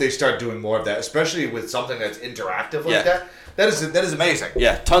 I hope they start doing more of that, especially with something that's interactive like that. That is amazing.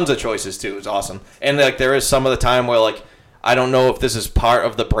 Yeah, tons of choices too. It's awesome. And like there is some of the time where like I don't know if this is part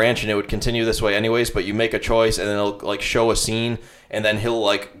of the branch and it would continue this way anyways, but you make a choice and then it'll like show a scene and then he'll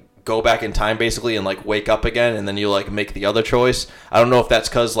like go back in time basically and like wake up again, and then you like make the other choice. I don't know if that's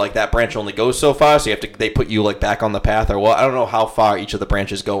because like that branch only goes so far, so they put you like back on the path or what. I don't know how far each of the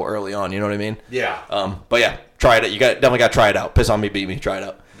branches go early on. You know what I mean? Yeah. But yeah, try it. You definitely got to try it out. Piss on me, beat me. Try it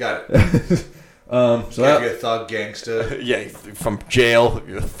out. Got it. So you're a thug gangster. Yeah, from jail,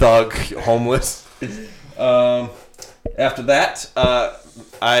 you're a thug, you're homeless. After that,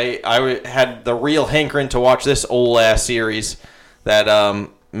 I had the real hankering to watch this old ass series that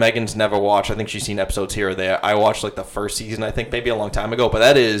Megan's never watched. I think she's seen episodes here or there. I watched like the first season, I think maybe a long time ago, but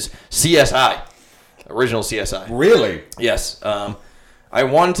that is CSI, original CSI. Really? Yes. I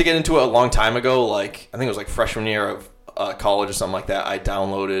wanted to get into it a long time ago. Like I think it was like freshman year of college or something like that. I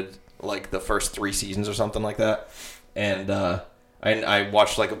downloaded like the first 3 seasons or something like that, and I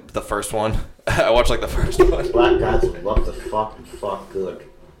watched like the first one. I watched like the first one. Black guys love to fuck good.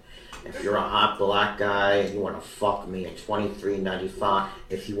 If you're a hot black guy and you want to fuck me at $23.95,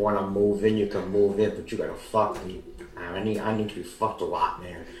 if you want to move in, you can move in, but you gotta fuck me. I need to be fucked a lot,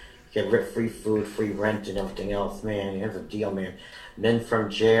 man. Get free food, free rent, and everything else, man. Here's the deal, man. Men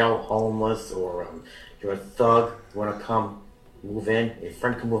from jail, homeless, or you're a thug, you want to come move in, your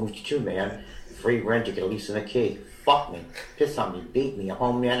friend can move with you too, man. Free rent, you get a lease and a key. Fuck me, piss on me, beat me,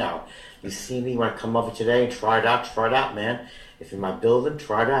 home me out. You see me, you want to come over today and try it out, man. If you're in my building,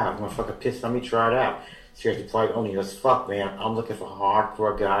 try it out. You want to fucking piss on me, try it out. Seriously, probably only as fuck, man. I'm looking for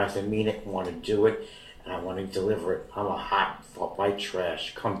hardcore guys that mean it, want to do it, and I want to deliver it. I'm a hot white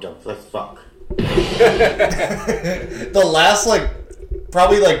trash. Come down, let's fuck. The last,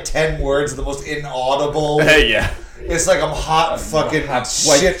 probably 10 words are the most inaudible. Hey, yeah. It's like I'm hot fucking hot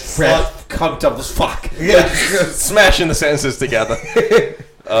shit fuck. Come down, let's fuck. Yeah. Smashing the sentences together.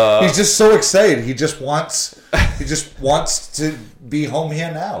 He's just so excited. He just wants to be home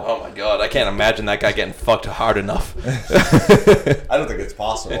here now. Oh my god, I can't imagine that guy getting fucked hard enough. I don't think it's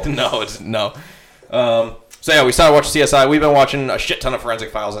possible. No. So yeah, we started watching CSI. We've been watching a shit ton of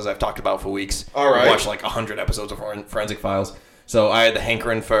Forensic Files, as I've talked about for weeks. All right. We watched 100 episodes of Forensic Files. So I had the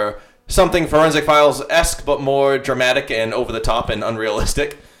hankering for something Forensic Files-esque, but more dramatic and over the top and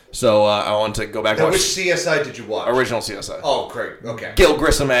unrealistic. So I wanted to go back and watch. Which CSI did you watch? Original CSI. Oh, great. Okay. Gil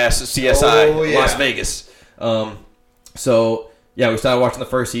Grissom ass CSI, Oh, yeah. Las Vegas. So Yeah, we started watching the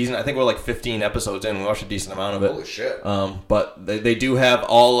first season. I think we're like 15 episodes in. We watched a decent amount of it. Holy shit. But they do have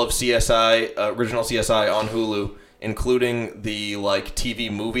all of CSI, original CSI on Hulu, including the like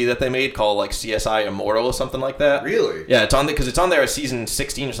TV movie that they made called like CSI Immortal or something like that. Really? Yeah, it's on because it's on there as season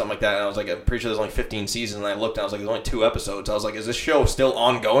 16 or something like that. And I was like, I'm pretty sure there's only 15 seasons. And I looked, and I was like, there's only 2 episodes. I was like, is this show still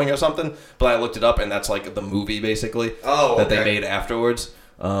ongoing or something? But I looked it up, and that's like the movie basically that they made afterwards.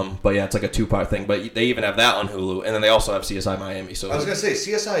 But yeah, it's like a 2-part thing. But they even have that on Hulu, and then they also have CSI Miami. So I was gonna say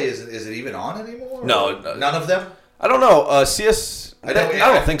CSI is it even on anymore? No, none of them. I don't know. I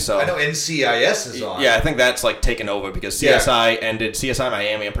don't think so. I know NCIS is on. Yeah, I think that's like taken over because CSI ended. CSI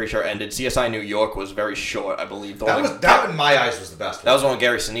Miami, I'm pretty sure ended. CSI New York was very short, I believe. That in my eyes was the best one. That was the one with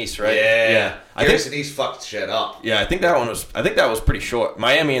Gary Sinise, right? Yeah. I Gary think Sinise fucked shit up. Yeah, I think that one was. I think that was pretty short.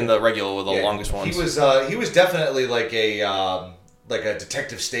 Miami and the regular were the longest ones. He was definitely like a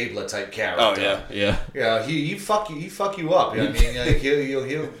Detective Stabler type character. Oh yeah. Yeah, he fuck you up. You know what I mean, like,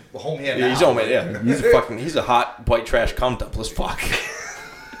 he'll home here now. He's home. Yeah, he's a hot white trash cum dump. Let's fuck.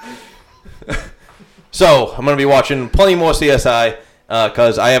 So I'm gonna be watching plenty more CSI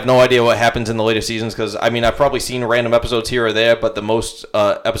because I have no idea what happens in the later seasons. Because I mean, I've probably seen random episodes here or there, but the most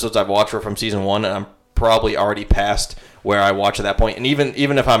episodes I've watched were from season 1, and I'm probably already past where I watched at that point. And even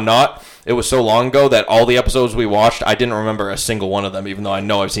if I'm not, it was so long ago that all the episodes we watched, I didn't remember a single one of them, even though I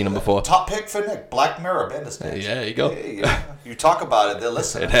know I've seen them before. Top pick for Nick, Black Mirror, Bandersnatch. Yeah, there you go. Hey, you talk about it, they're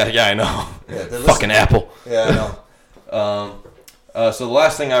listening. Yeah, I know. Yeah, they're fucking listening. Apple. Yeah, I know. So the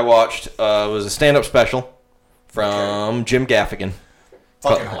last thing I watched was a stand-up special from Jim Gaffigan.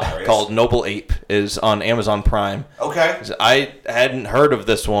 Fucking hilarious. Called Noble Ape, is on Amazon Prime. Okay. I hadn't heard of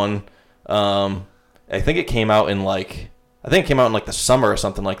this one. I think it came out in like the summer or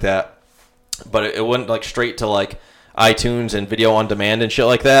something like that. But it went like straight to like iTunes and video on demand and shit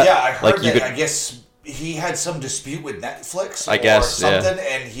like that. Yeah, I heard like, that. I guess he had some dispute with Netflix or something,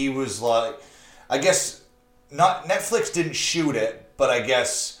 and he was like, I guess not Netflix didn't shoot it, but I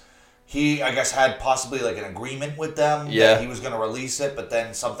guess he had possibly like an agreement with them that he was going to release it, but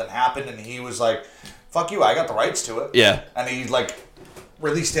then something happened, and he was like, "Fuck you, I got the rights to it." Yeah, and he like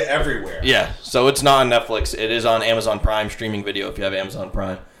released it everywhere. Yeah, so it's not on Netflix. It is on Amazon Prime streaming video if you have Amazon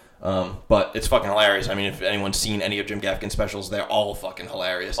Prime. But it's fucking hilarious. I mean, if anyone's seen any of Jim Gaffigan's specials, they're all fucking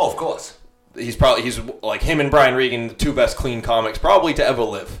hilarious. Oh, of course. He's like him and Brian Regan, the 2 best clean comics probably to ever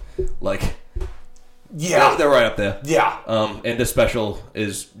live. Like, yeah, they're right up there. Yeah. And this special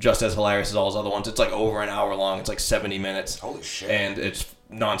is just as hilarious as all his other ones. It's like over an hour long. It's like 70 minutes. Holy shit. And it's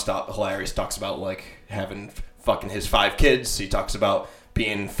nonstop hilarious. Talks about like having fucking his 5 kids. He talks about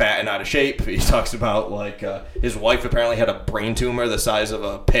being fat and out of shape. He talks about like his wife apparently had a brain tumor the size of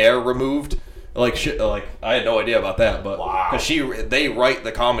a pear removed. Like shit. Like I had no idea about that, but because they write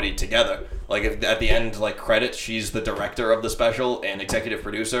the comedy together. Like if at the end, like credits, she's the director of the special and executive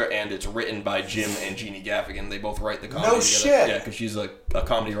producer, and it's written by Jim and Jeannie Gaffigan. They both write the comedy together. Shit. Yeah, because she's a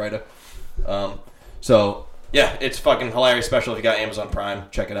comedy writer. So yeah, it's fucking hilarious special. If you got Amazon Prime,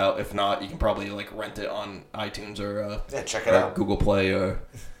 check it out. If not, you can probably like rent it on iTunes or check it out. Google Play or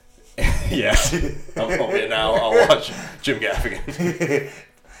yeah. I'm home here now. I'll watch Jim Gaffigan.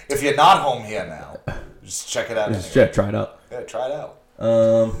 If you're not home here now, just check it out. Just try it out. Yeah, try it out.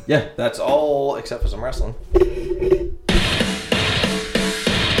 Yeah, that's all except for some wrestling.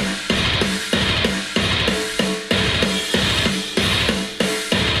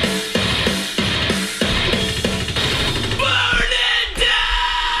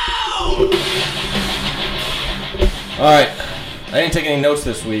 All right, I didn't take any notes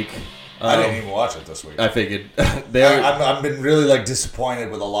this week. I didn't even watch it this week. I figured. I've been really like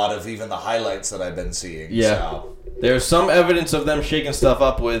disappointed with a lot of even the highlights that I've been seeing. Yeah, so. There's some evidence of them shaking stuff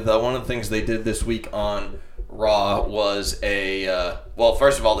up with one of the things they did this week on Raw was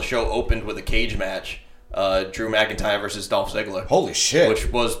first of all, the show opened with a cage match, Drew McIntyre versus Dolph Ziggler. Holy shit!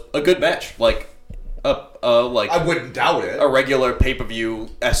 Which was a good match, like I wouldn't doubt it. A regular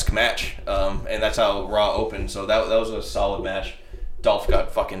pay-per-view-esque match, and that's how Raw opened. So that was a solid match. Dolph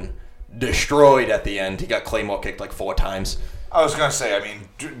got fucking destroyed at the end. He got Claymore kicked like 4 times. I was gonna say, I mean,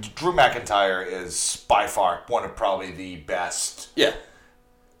 Drew McIntyre is by far one of probably the best. Yeah,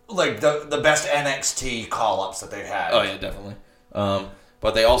 like the best NXT call-ups that they've had. Oh yeah, definitely.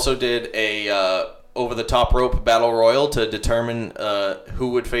 But they also did a over the top rope battle royal to determine who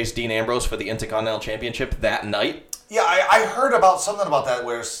would face Dean Ambrose for the Intercontinental Championship that night. Yeah, I heard about something about that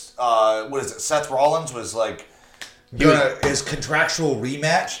where what is it? Seth Rollins was like his contractual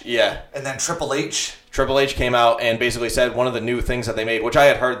rematch. Yeah, and then Triple H came out and basically said one of the new things that they made, which I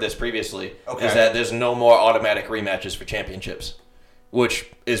had heard this previously, is that there's no more automatic rematches for championships. which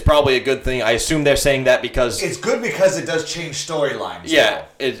is probably a good thing. I assume they're saying that because It's good because it does change storylines. yeah,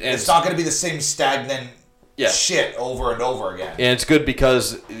 though. It's not going to be the same stagnant shit over and over again. And it's good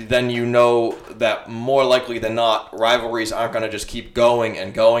because then you know that more likely than not, rivalries aren't going to just keep going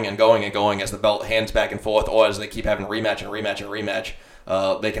and going and going and going as the belt hands back and forth, or as they keep having rematch and rematch and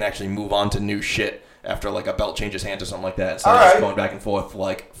rematch. They can actually move on to new shit after like a belt changes hands or something like that. Instead of just going back and forth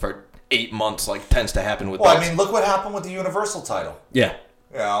like for 8 months, like tends to happen with belts. I mean, look what happened with the Universal title. Yeah.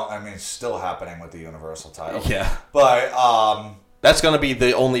 You know, I mean, it's still happening with the Universal title. Yeah. But, that's going to be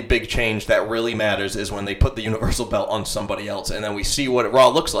the only big change that really matters is when they put the Universal belt on somebody else, and then we see what Raw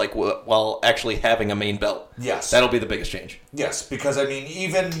looks like while actually having a main belt. Yes. That'll be the biggest change. Yes, because, I mean,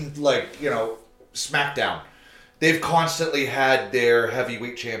 even, like, you know, SmackDown, they've constantly had their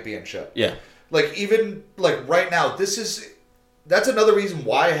heavyweight championship. Yeah. Like, even, like, right now, that's another reason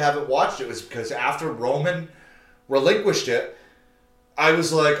why I haven't watched it, was because after Roman relinquished it, I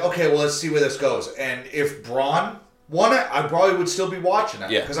was like, okay, well, let's see where this goes. And if Braun won it, I probably would still be watching it.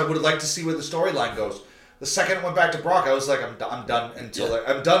 Yeah. Because I would like to see where the storyline goes. The second it went back to Brock, I was like, I'm done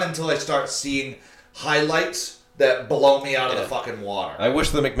until I start seeing highlights that blow me out of the fucking water. I wish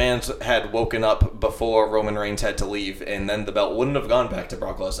the McMahons had woken up before Roman Reigns had to leave, and then the belt wouldn't have gone back to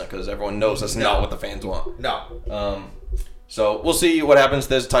Brock Lesnar, because everyone knows that's not what the fans want. No. So we'll see what happens.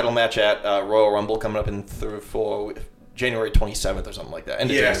 There's a title match at Royal Rumble coming up for January 27th or something like that.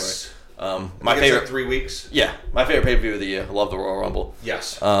 End of January. My favorite, like 3 weeks. Yeah, my favorite pay-per-view of the year. I love the Royal Rumble.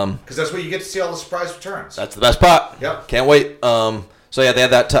 Yes. Because that's where you get to see all the surprise returns. That's the best part. Yep. Can't wait. So yeah, they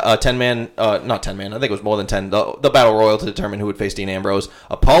had that 10-man, not 10-man, I think it was more than 10, the Battle Royal to determine who would face Dean Ambrose.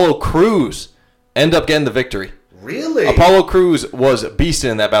 Apollo Crews ended up getting the victory. Really? Apollo Crews was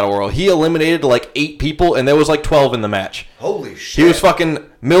beasting in that Battle Royal. He eliminated like 8 people, and there was like 12 in the match. Holy shit. He was fucking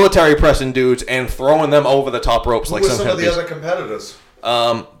military pressing dudes and throwing them over the top ropes. Who like were some of the other competitors?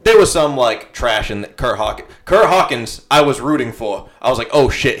 There was some like trash in Kurt Hawkins. Kurt Hawkins, I was rooting for. I was like, oh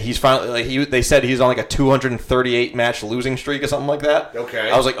shit, he's finally like they said he's on like a 238 match losing streak or something like that. Okay.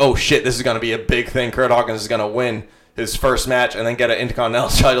 I was like, oh shit, this is gonna be a big thing. Kurt Hawkins is gonna win his first match and then get an Intercontinental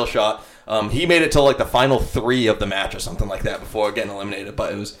title shot. He made it to like the final 3 of the match or something like that before getting eliminated.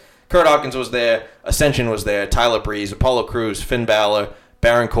 But it was Kurt Hawkins was there, Ascension was there, Tyler Breeze, Apollo Crews, Finn Balor,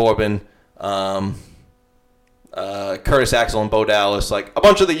 Baron Corbin. Curtis Axel and Bo Dallas, like a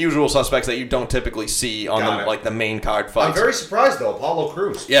bunch of the usual suspects that you don't typically see on the main card fights. I'm very surprised though, Apollo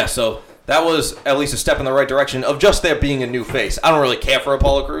Crews. Yeah, so that was at least a step in the right direction of just there being a new face. I don't really care for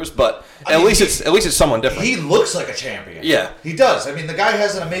Apollo Crews, but at least it's someone different. He looks like a champion. Yeah, he does. I mean, the guy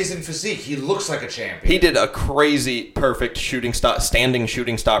has an amazing physique. He looks like a champion. He did a crazy, perfect standing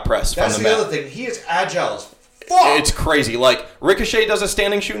shooting star press. That's from the other thing. He is agile as fuck. It's crazy. Like Ricochet does a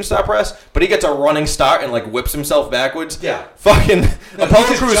standing shooting star press, but he gets a running start and like whips himself backwards. Yeah. Fucking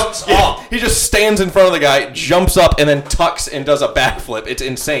Apollo Crews jumps up. He just stands in front of the guy, jumps up, and then tucks and does a backflip. It's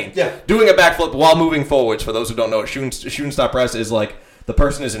insane. Yeah. Doing a backflip while moving forwards. For those who don't know, a shooting star press is like the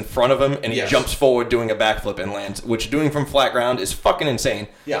person is in front of him and he jumps forward doing a backflip and lands, which doing from flat ground is fucking insane.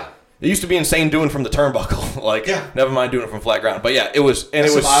 Yeah. It used to be insane doing from the turnbuckle. Never mind doing it from flat ground. But yeah, it was, and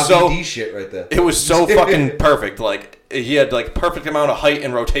That's it was some so RVD shit right there. It was so fucking perfect. Like he had like perfect amount of height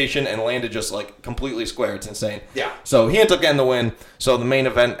and rotation and landed just like completely square. It's insane. Yeah. So he ended up getting the win. So the main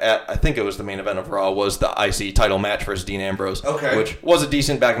event I think it was the main event of Raw was the IC title match versus Dean Ambrose. Okay. Which was a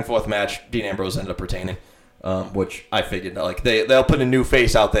decent back and forth match. Dean Ambrose ended up retaining. Which I figured like they'll put a new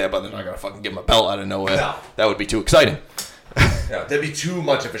face out there, but they're not gonna fucking give him a belt out of nowhere. No. That would be too exciting. Yeah, that'd be too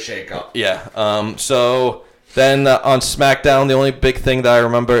much of a shakeup. Yeah. So then on SmackDown, the only big thing that I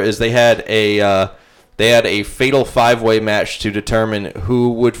remember is they had a fatal 5-way match to determine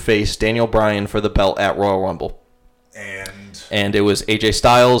who would face Daniel Bryan for the belt at Royal Rumble. And it was AJ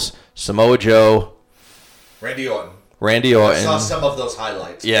Styles, Samoa Joe, Randy Orton. I saw some of those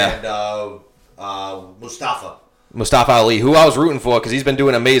highlights. Yeah. And Mustafa Ali, who I was rooting for because he's been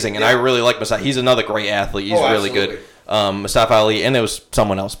doing amazing, and I really like Mustafa. He's another great athlete. He's really good. Mustafa Ali, and it was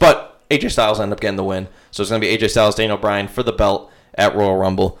someone else. But AJ Styles ended up getting the win. So it's going to be AJ Styles, Daniel Bryan for the belt at Royal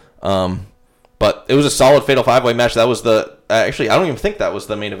Rumble. But it was a solid fatal 5-way match. That was actually, I don't even think that was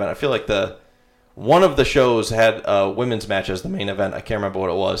the main event. I feel like one of the shows had women's match as the main event. I can't remember what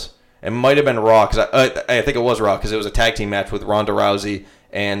it was. It might have been Raw, because I think it was Raw, because it was a tag team match with Ronda Rousey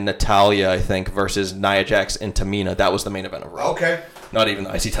and Natalya, I think, versus Nia Jax and Tamina. That was the main event of Raw. Okay. Not even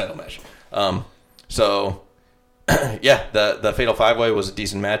the IC title match. So, yeah, the Fatal 5-Way was a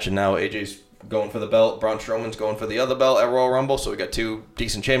decent match, and now AJ's going for the belt. Braun Strowman's going for the other belt at Royal Rumble, so we got 2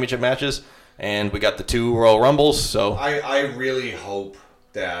 decent championship matches, and we got the 2 Royal Rumbles, so... I really hope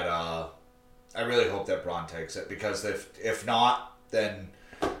that Braun takes it, because if not, then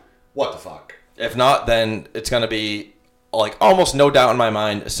what the fuck? If not, then it's going to be, like, almost no doubt in my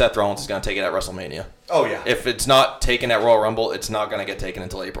mind, Seth Rollins is going to take it at WrestleMania. Oh, yeah. If it's not taken at Royal Rumble, it's not going to get taken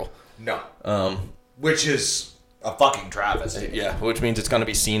until April. No. Which is a fucking travesty. Yeah, which means it's going to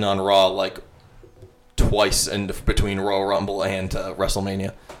be seen on Raw, like, twice in between Royal Rumble and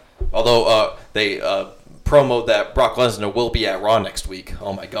WrestleMania. Although they promoted that Brock Lesnar will be at Raw next week.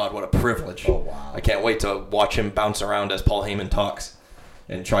 Oh, my God, what a privilege. Oh, wow. I can't wait to watch him bounce around as Paul Heyman talks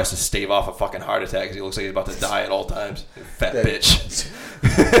and tries to stave off a fucking heart attack because he looks like he's about to die at all times. Fat bitch.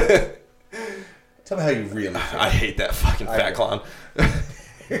 Tell me how you really feel. I hate that fucking fat clown.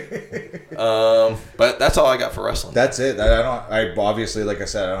 But that's all I got for wrestling. That's it. I obviously, like I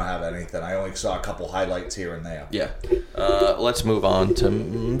said, I don't have anything. I only saw a couple highlights here and there. Yeah. Let's move on to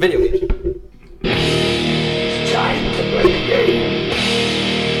video games. It's time to play the game.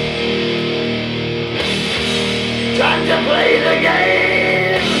 Time to play the game.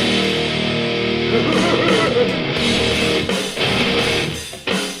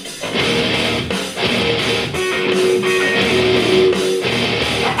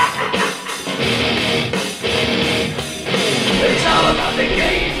 It's all about the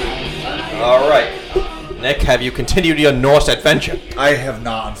game. All right. Nick, have you continued your Norse adventure? I have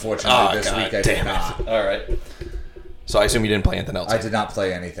not, unfortunately, this week. I did not. All right. So I assume you didn't play anything else. I did not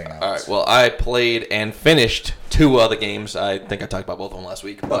play anything else. All right. Well, I played and finished 2 other games. I think I talked about both of them last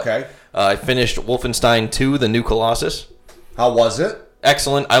week. But, Okay. I finished Wolfenstein 2, The New Colossus. How was it?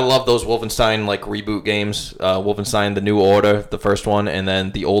 Excellent. I love those Wolfenstein like reboot games. Wolfenstein: The New Order, the first one, and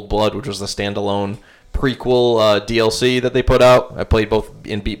then The Old Blood, which was the standalone prequel DLC that they put out. I played both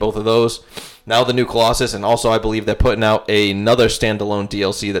and beat both of those. Now The New Colossus, and also I believe they're putting out another standalone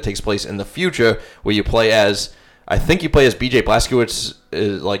DLC that takes place in the future where you play as, I think you play as BJ Blazkowicz's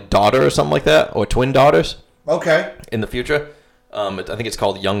like daughter or something like that, or twin daughters. Okay. In the future. I think it's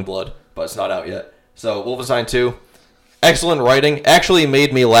called Youngblood, but it's not out yet. So Wolfenstein 2. Excellent writing. Actually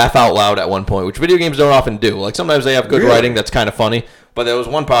made me laugh out loud at one point, which video games don't often do. Like sometimes they have good writing that's kind of funny, but there was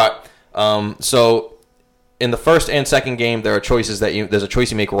one part. So in the first and second game, there are choices there's a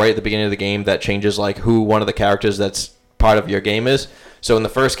choice you make right at the beginning of the game that changes like who one of the characters that's part of your game is. So in the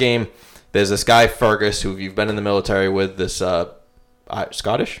first game, there's this guy Fergus who you've been in the military with. This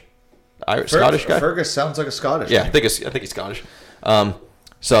Scottish guy. Fergus sounds like a Scottish. Yeah, name. I think he's Scottish.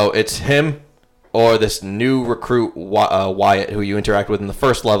 So it's him or this new recruit Wyatt, who you interact with in the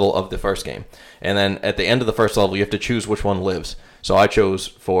first level of the first game, and then at the end of the first level, you have to choose which one lives. So I chose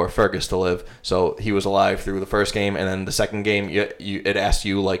for Fergus to live. So he was alive through the first game, and then the second game, it asks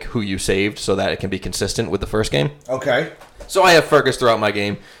you like who you saved, so that it can be consistent with the first game. Okay. So I have Fergus throughout my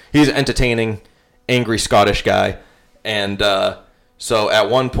game. He's an entertaining, angry Scottish guy, and so at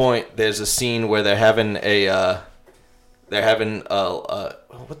one point there's a scene where they're having what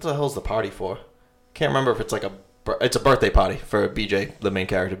the hell's the party for? Can't remember if it's like it's a birthday party for BJ, the main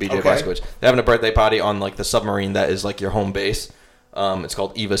character, BJ Blazkowicz. They're having a birthday party on like the submarine that is like your home base. It's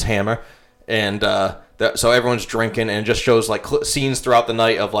called Eva's Hammer, and so everyone's drinking, and it just shows like scenes throughout the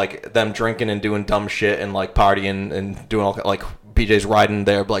night of like them drinking and doing dumb shit and like partying and doing all like BJ's riding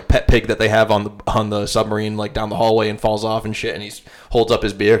their like pet pig that they have on the submarine like down the hallway and falls off and shit, and he holds up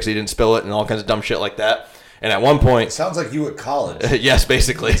his beer because he didn't spill it and all kinds of dumb shit like that. And at one point, It sounds like you at college. yes,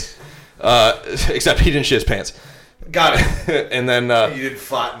 basically. Except he didn't shit his pants. Got it. And then You didn't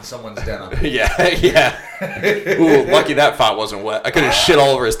fart in someone's denim. yeah. Ooh, lucky that fart wasn't wet. I could have shit all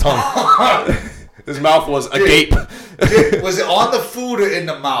over his tongue. His mouth was agape. Was it on the food or in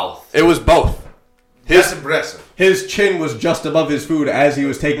the mouth? It was both. That's impressive. His chin was just above his food as he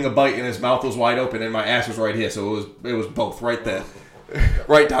was taking a bite, and his mouth was wide open, and my ass was right here, so it was both right there,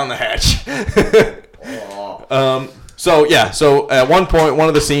 Right down the hatch. So at one point, one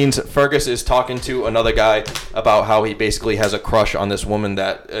of the scenes, Fergus is talking to another guy about how he basically has a crush on this woman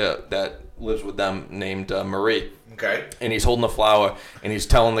that lives with them named Marie. Okay. And he's holding a flower, and he's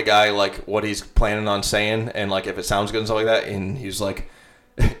telling the guy like what he's planning on saying, and like if it sounds good and stuff like that. And he's like,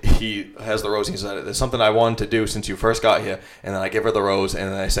 he has the rose. And he said, "There's something I wanted to do since you first got here." And then I give her the rose,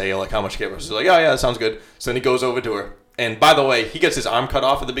 and then I say like, "How much to give her?" She's like, "Oh yeah, that sounds good." So then he goes over to her, and by the way, he gets his arm cut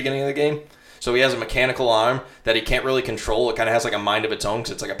off at the beginning of the game. So he has a mechanical arm that he can't really control. It kind of has like a mind of its own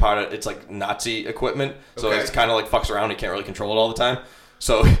because it's like it's like Nazi equipment. So Okay. it's kind of like fucks around. He can't really control it all the time.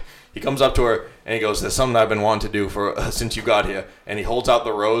 So he comes up to her and he goes, "There's something I've been wanting to do for since you got here." And he holds out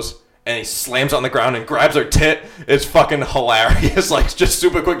the rose and he slams on the ground and grabs her tit. It's fucking hilarious. Like just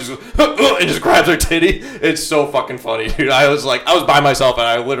super quick, just goes, and just grabs her titty. It's so fucking funny, dude. I was by myself and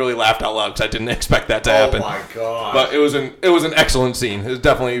I literally laughed out loud because I didn't expect that to happen. Oh my god. But it was an excellent scene. It was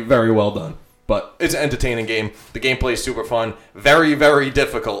definitely very well done. but it's an entertaining game. The gameplay is super fun. Very, very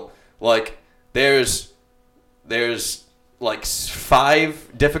difficult. Like, there's like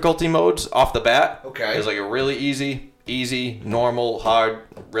 5 difficulty modes off the bat. Okay. There's like a really easy, normal, hard,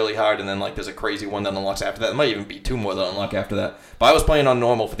 really hard, and then like there's a crazy one that unlocks after that. There might even be 2 more that unlock after that. But I was playing on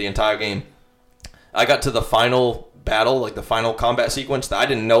normal for the entire game. I got to the final battle, like the final combat sequence that I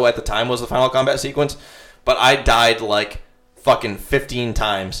didn't know at the time was the final combat sequence, but I died like fucking 15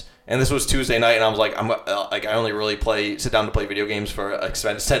 times. And this was Tuesday night, and I was like, I only really sit down to play video games for an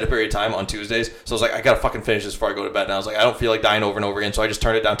extended period of time on Tuesdays. So I was like, I gotta fucking finish this before I go to bed. And I was like, I don't feel like dying over and over again, so I just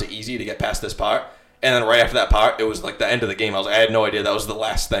turned it down to easy to get past this part. And then right after that part, it was like the end of the game. I was like, I had no idea that was the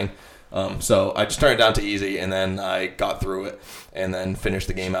last thing. So I just turned it down to easy, and then I got through it, and then finished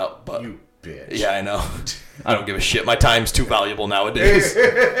the game out. But You bitch. yeah, I know. I don't give a shit. My time's too valuable nowadays.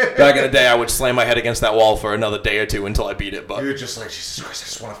 Back in the day, I would slam my head against that wall for another day or 2 until I beat it. But You're just like, Jesus Christ, I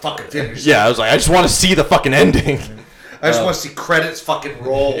just want to fucking finish. yeah, I was like, I just want to see the fucking ending. I just want to see credits fucking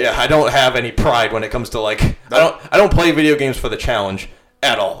roll. Yeah, I don't have any pride when it comes to like I don't play video games for the challenge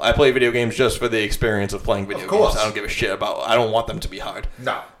at all. I play video games just for the experience of playing video course. games. I don't give a shit about. I don't want them to be hard.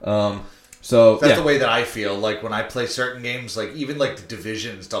 No. So That's yeah. the way that I feel. Like when I play certain games, like even like the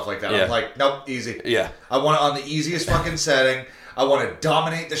Division and stuff like that, Yeah. I'm like, nope, easy. Yeah. I want it on the easiest fucking setting. I want to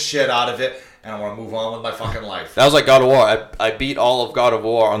dominate the shit out of it, and I want to move on with my fucking life. That was like God of War. I beat all of God of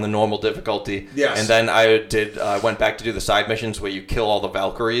War on the normal difficulty. Yes. And then I went back to do the side missions where you kill all the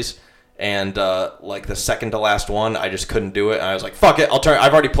Valkyries. And like the second to last one, I just couldn't do it. And I was like, fuck it.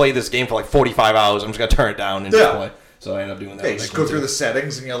 I've already played this game for like 45 hours. I'm just going to turn it down and just play. So I ended up doing that. Hey, just go through the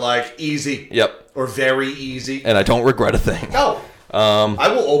settings, and you're like, easy. Yep. Or very easy. And I don't regret a thing. No. I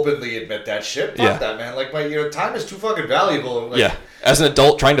will openly admit that shit. Fuck Yeah. that, man. Like, my time is too fucking valuable. Like, Yeah. As an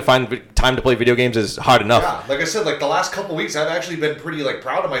adult, trying to find time to play video games is hard enough. Yeah, like I said, like the last couple weeks, I've actually been pretty like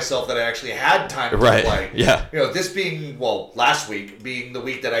proud of myself that I actually had time to Right. play. Yeah. You know, this being last week being the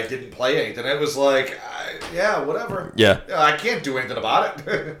week that I didn't play anything, it was like, yeah, whatever. Yeah. I can't do anything about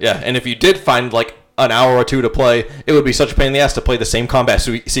it. Yeah. And if you did find like an hour or 2 to play, it would be such a pain in the ass to play the same combat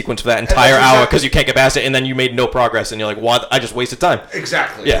sequence for that entire that's hour exactly- because you can't get past it, and then you made no progress, and you're like, "What? I just wasted time."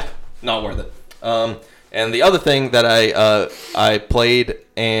 Exactly. Yeah, not worth it. And the other thing that I played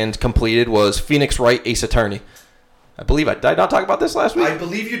and completed was Phoenix Wright Ace Attorney. I believe did I not talk about this last week? I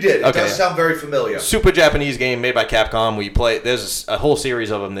believe you did. It Okay. does sound very familiar. Super Japanese game made by Capcom. There's a whole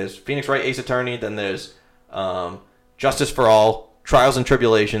series of them. There's Phoenix Wright Ace Attorney. Then there's Justice for All, Trials and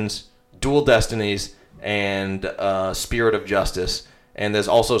Tribulations, Dual Destinies, and Spirit of Justice. And there's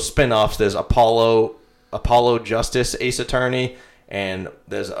also spin-offs. There's Apollo Justice Ace Attorney, and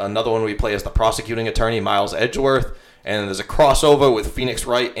there's another one we play as the prosecuting attorney, Miles Edgeworth. And there's a crossover with Phoenix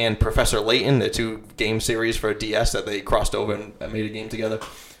Wright and Professor Layton, the 2 game series for DS that they crossed over and made a game together.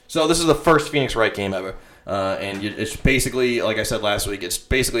 So this is the first Phoenix Wright game ever. And it's basically, like I said last week, it's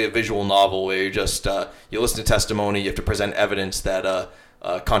basically a visual novel where you just you listen to testimony, you have to present evidence that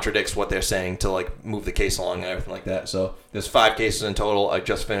contradicts what they're saying to like move the case along and everything like that. So there's 5 cases in total. I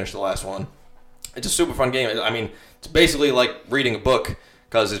just finished the last one. It's a super fun game. I mean, it's basically like reading a book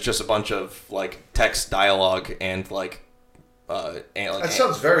because it's just a bunch of like text, dialogue, and like. That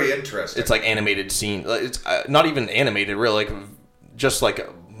sounds very interesting. It's like animated scene. It's not even animated, really. Like just like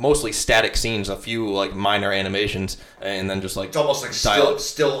mostly static scenes, a few like minor animations, and then just like It's almost like dialogue.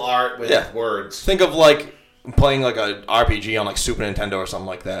 still art with words. Think of like playing like a RPG on like Super Nintendo or something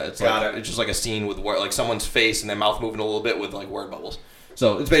like that. It's Got like it. it's just like a scene with like someone's face and their mouth moving a little bit with like word bubbles.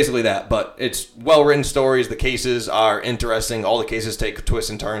 So it's basically that, but it's well written stories. The cases are interesting. All the cases take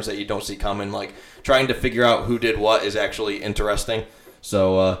twists and turns that you don't see coming. Like trying to figure out who did what is actually interesting.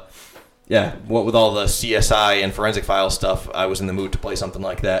 So yeah, what with all the CSI and Forensic Files stuff, I was in the mood to play something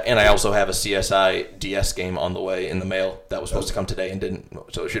like that. And I also have a CSI DS game on the way in the mail that was supposed to come today and didn't,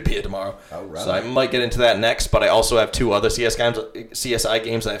 so it should be here tomorrow. Oh, right. So I might get into that next, but I also have 2 other CSI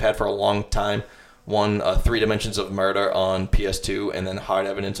games that I've had for a long time. One, 3 Dimensions of Murder on PS2, and then Hard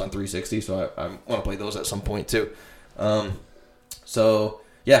Evidence on 360, so I want to play those at some point too. So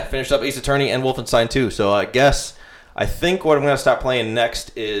yeah, finished up Ace Attorney and Wolfenstein 2, so I think what I'm going to start playing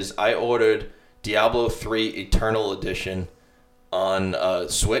next is I ordered Diablo 3 Eternal Edition on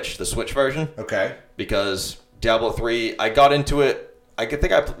Switch, the Switch version. Okay. Because Diablo 3, I got into it,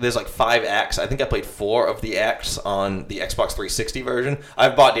 there's like 5 acts. I think I played 4 of the acts on the Xbox 360 version.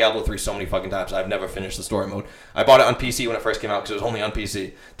 I've bought Diablo 3 so many fucking times. I've never finished the story mode. I bought it on PC when it first came out because it was only on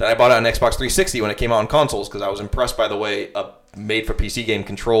PC. Then I bought it on Xbox 360 when it came out on consoles because I was impressed by the way a made-for-PC game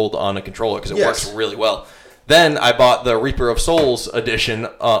controlled on a controller because it works really well. Then I bought the Reaper of Souls edition,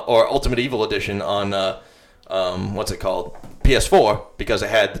 or Ultimate Evil edition on, what's it called? PS4, because it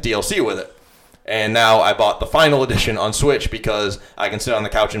had the DLC with it. And now I bought the final edition on Switch because I can sit on the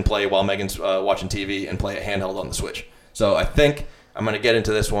couch and play while Megan's watching TV and play it handheld on the Switch. So I think I'm going to get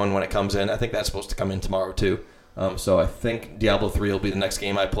into this one when it comes in. I think that's supposed to come in tomorrow too. So I think Diablo 3 will be the next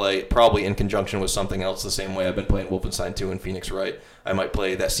game I play, probably in conjunction with something else the same way I've been playing Wolfenstein 2 and Phoenix Wright. I might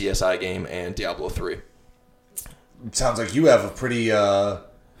play that CSI game and Diablo 3. It sounds like you have a pretty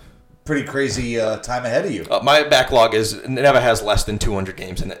crazy time ahead of you. My backlog never has less than 200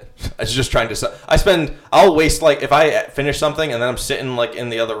 games in it. I was just trying to... I'll waste, like, if I finish something and then I'm sitting, like, in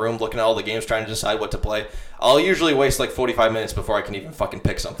the other room looking at all the games trying to decide what to play, I'll usually waste, like, 45 minutes before I can even fucking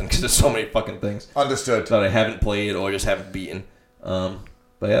pick something because there's so many fucking things. Understood. That I haven't played or just haven't beaten. But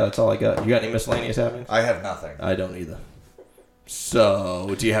yeah, that's all I got. You got any miscellaneous happenings? I have nothing. I don't either.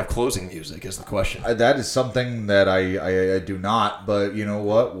 So, do you have closing music is the question. That is something that I do not, but you know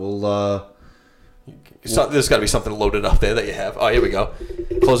what? There's got to be something loaded up there that you have. Oh, here we go.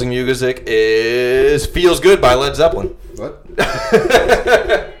 Closing music is Feels Good by Led Zeppelin. What?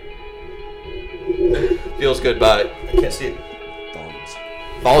 Feels Good by... I can't see it.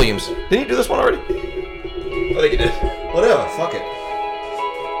 Volumes. Didn't you do this one already? I think you did. Whatever, fuck it.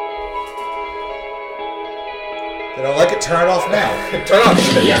 They don't like it, turn it off now. Turn it off.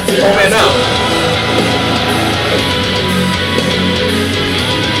 Oh, man, now.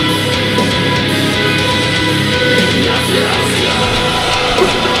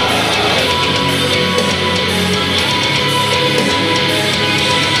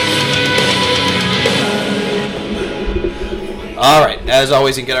 All right. As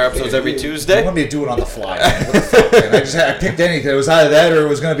always, you can get our episodes every You Tuesday. want me to do it on the fly, man. What the fuck, man? I picked anything. It was either that or it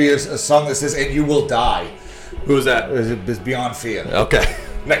was going to be a song that says, "And You Will Die." Who was that? It was Beyond Fear. Okay.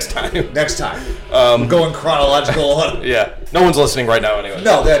 Next time. Next time. I'm going chronological order. Yeah. No one's listening right now anyway.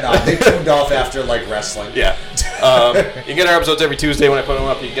 No, they're not. They tuned off after, like, wrestling. Yeah. You can get our episodes every Tuesday when I put them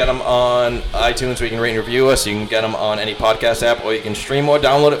up. You can get them on iTunes where you can rate and review us. You can get them on any podcast app, or you can stream or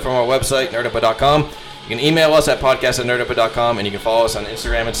download it from our website, nerdupa.com. You can email us at podcast@nerdupa.com, and you can follow us on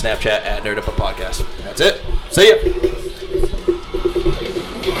Instagram and Snapchat at nerdupapodcast. That's it. See ya.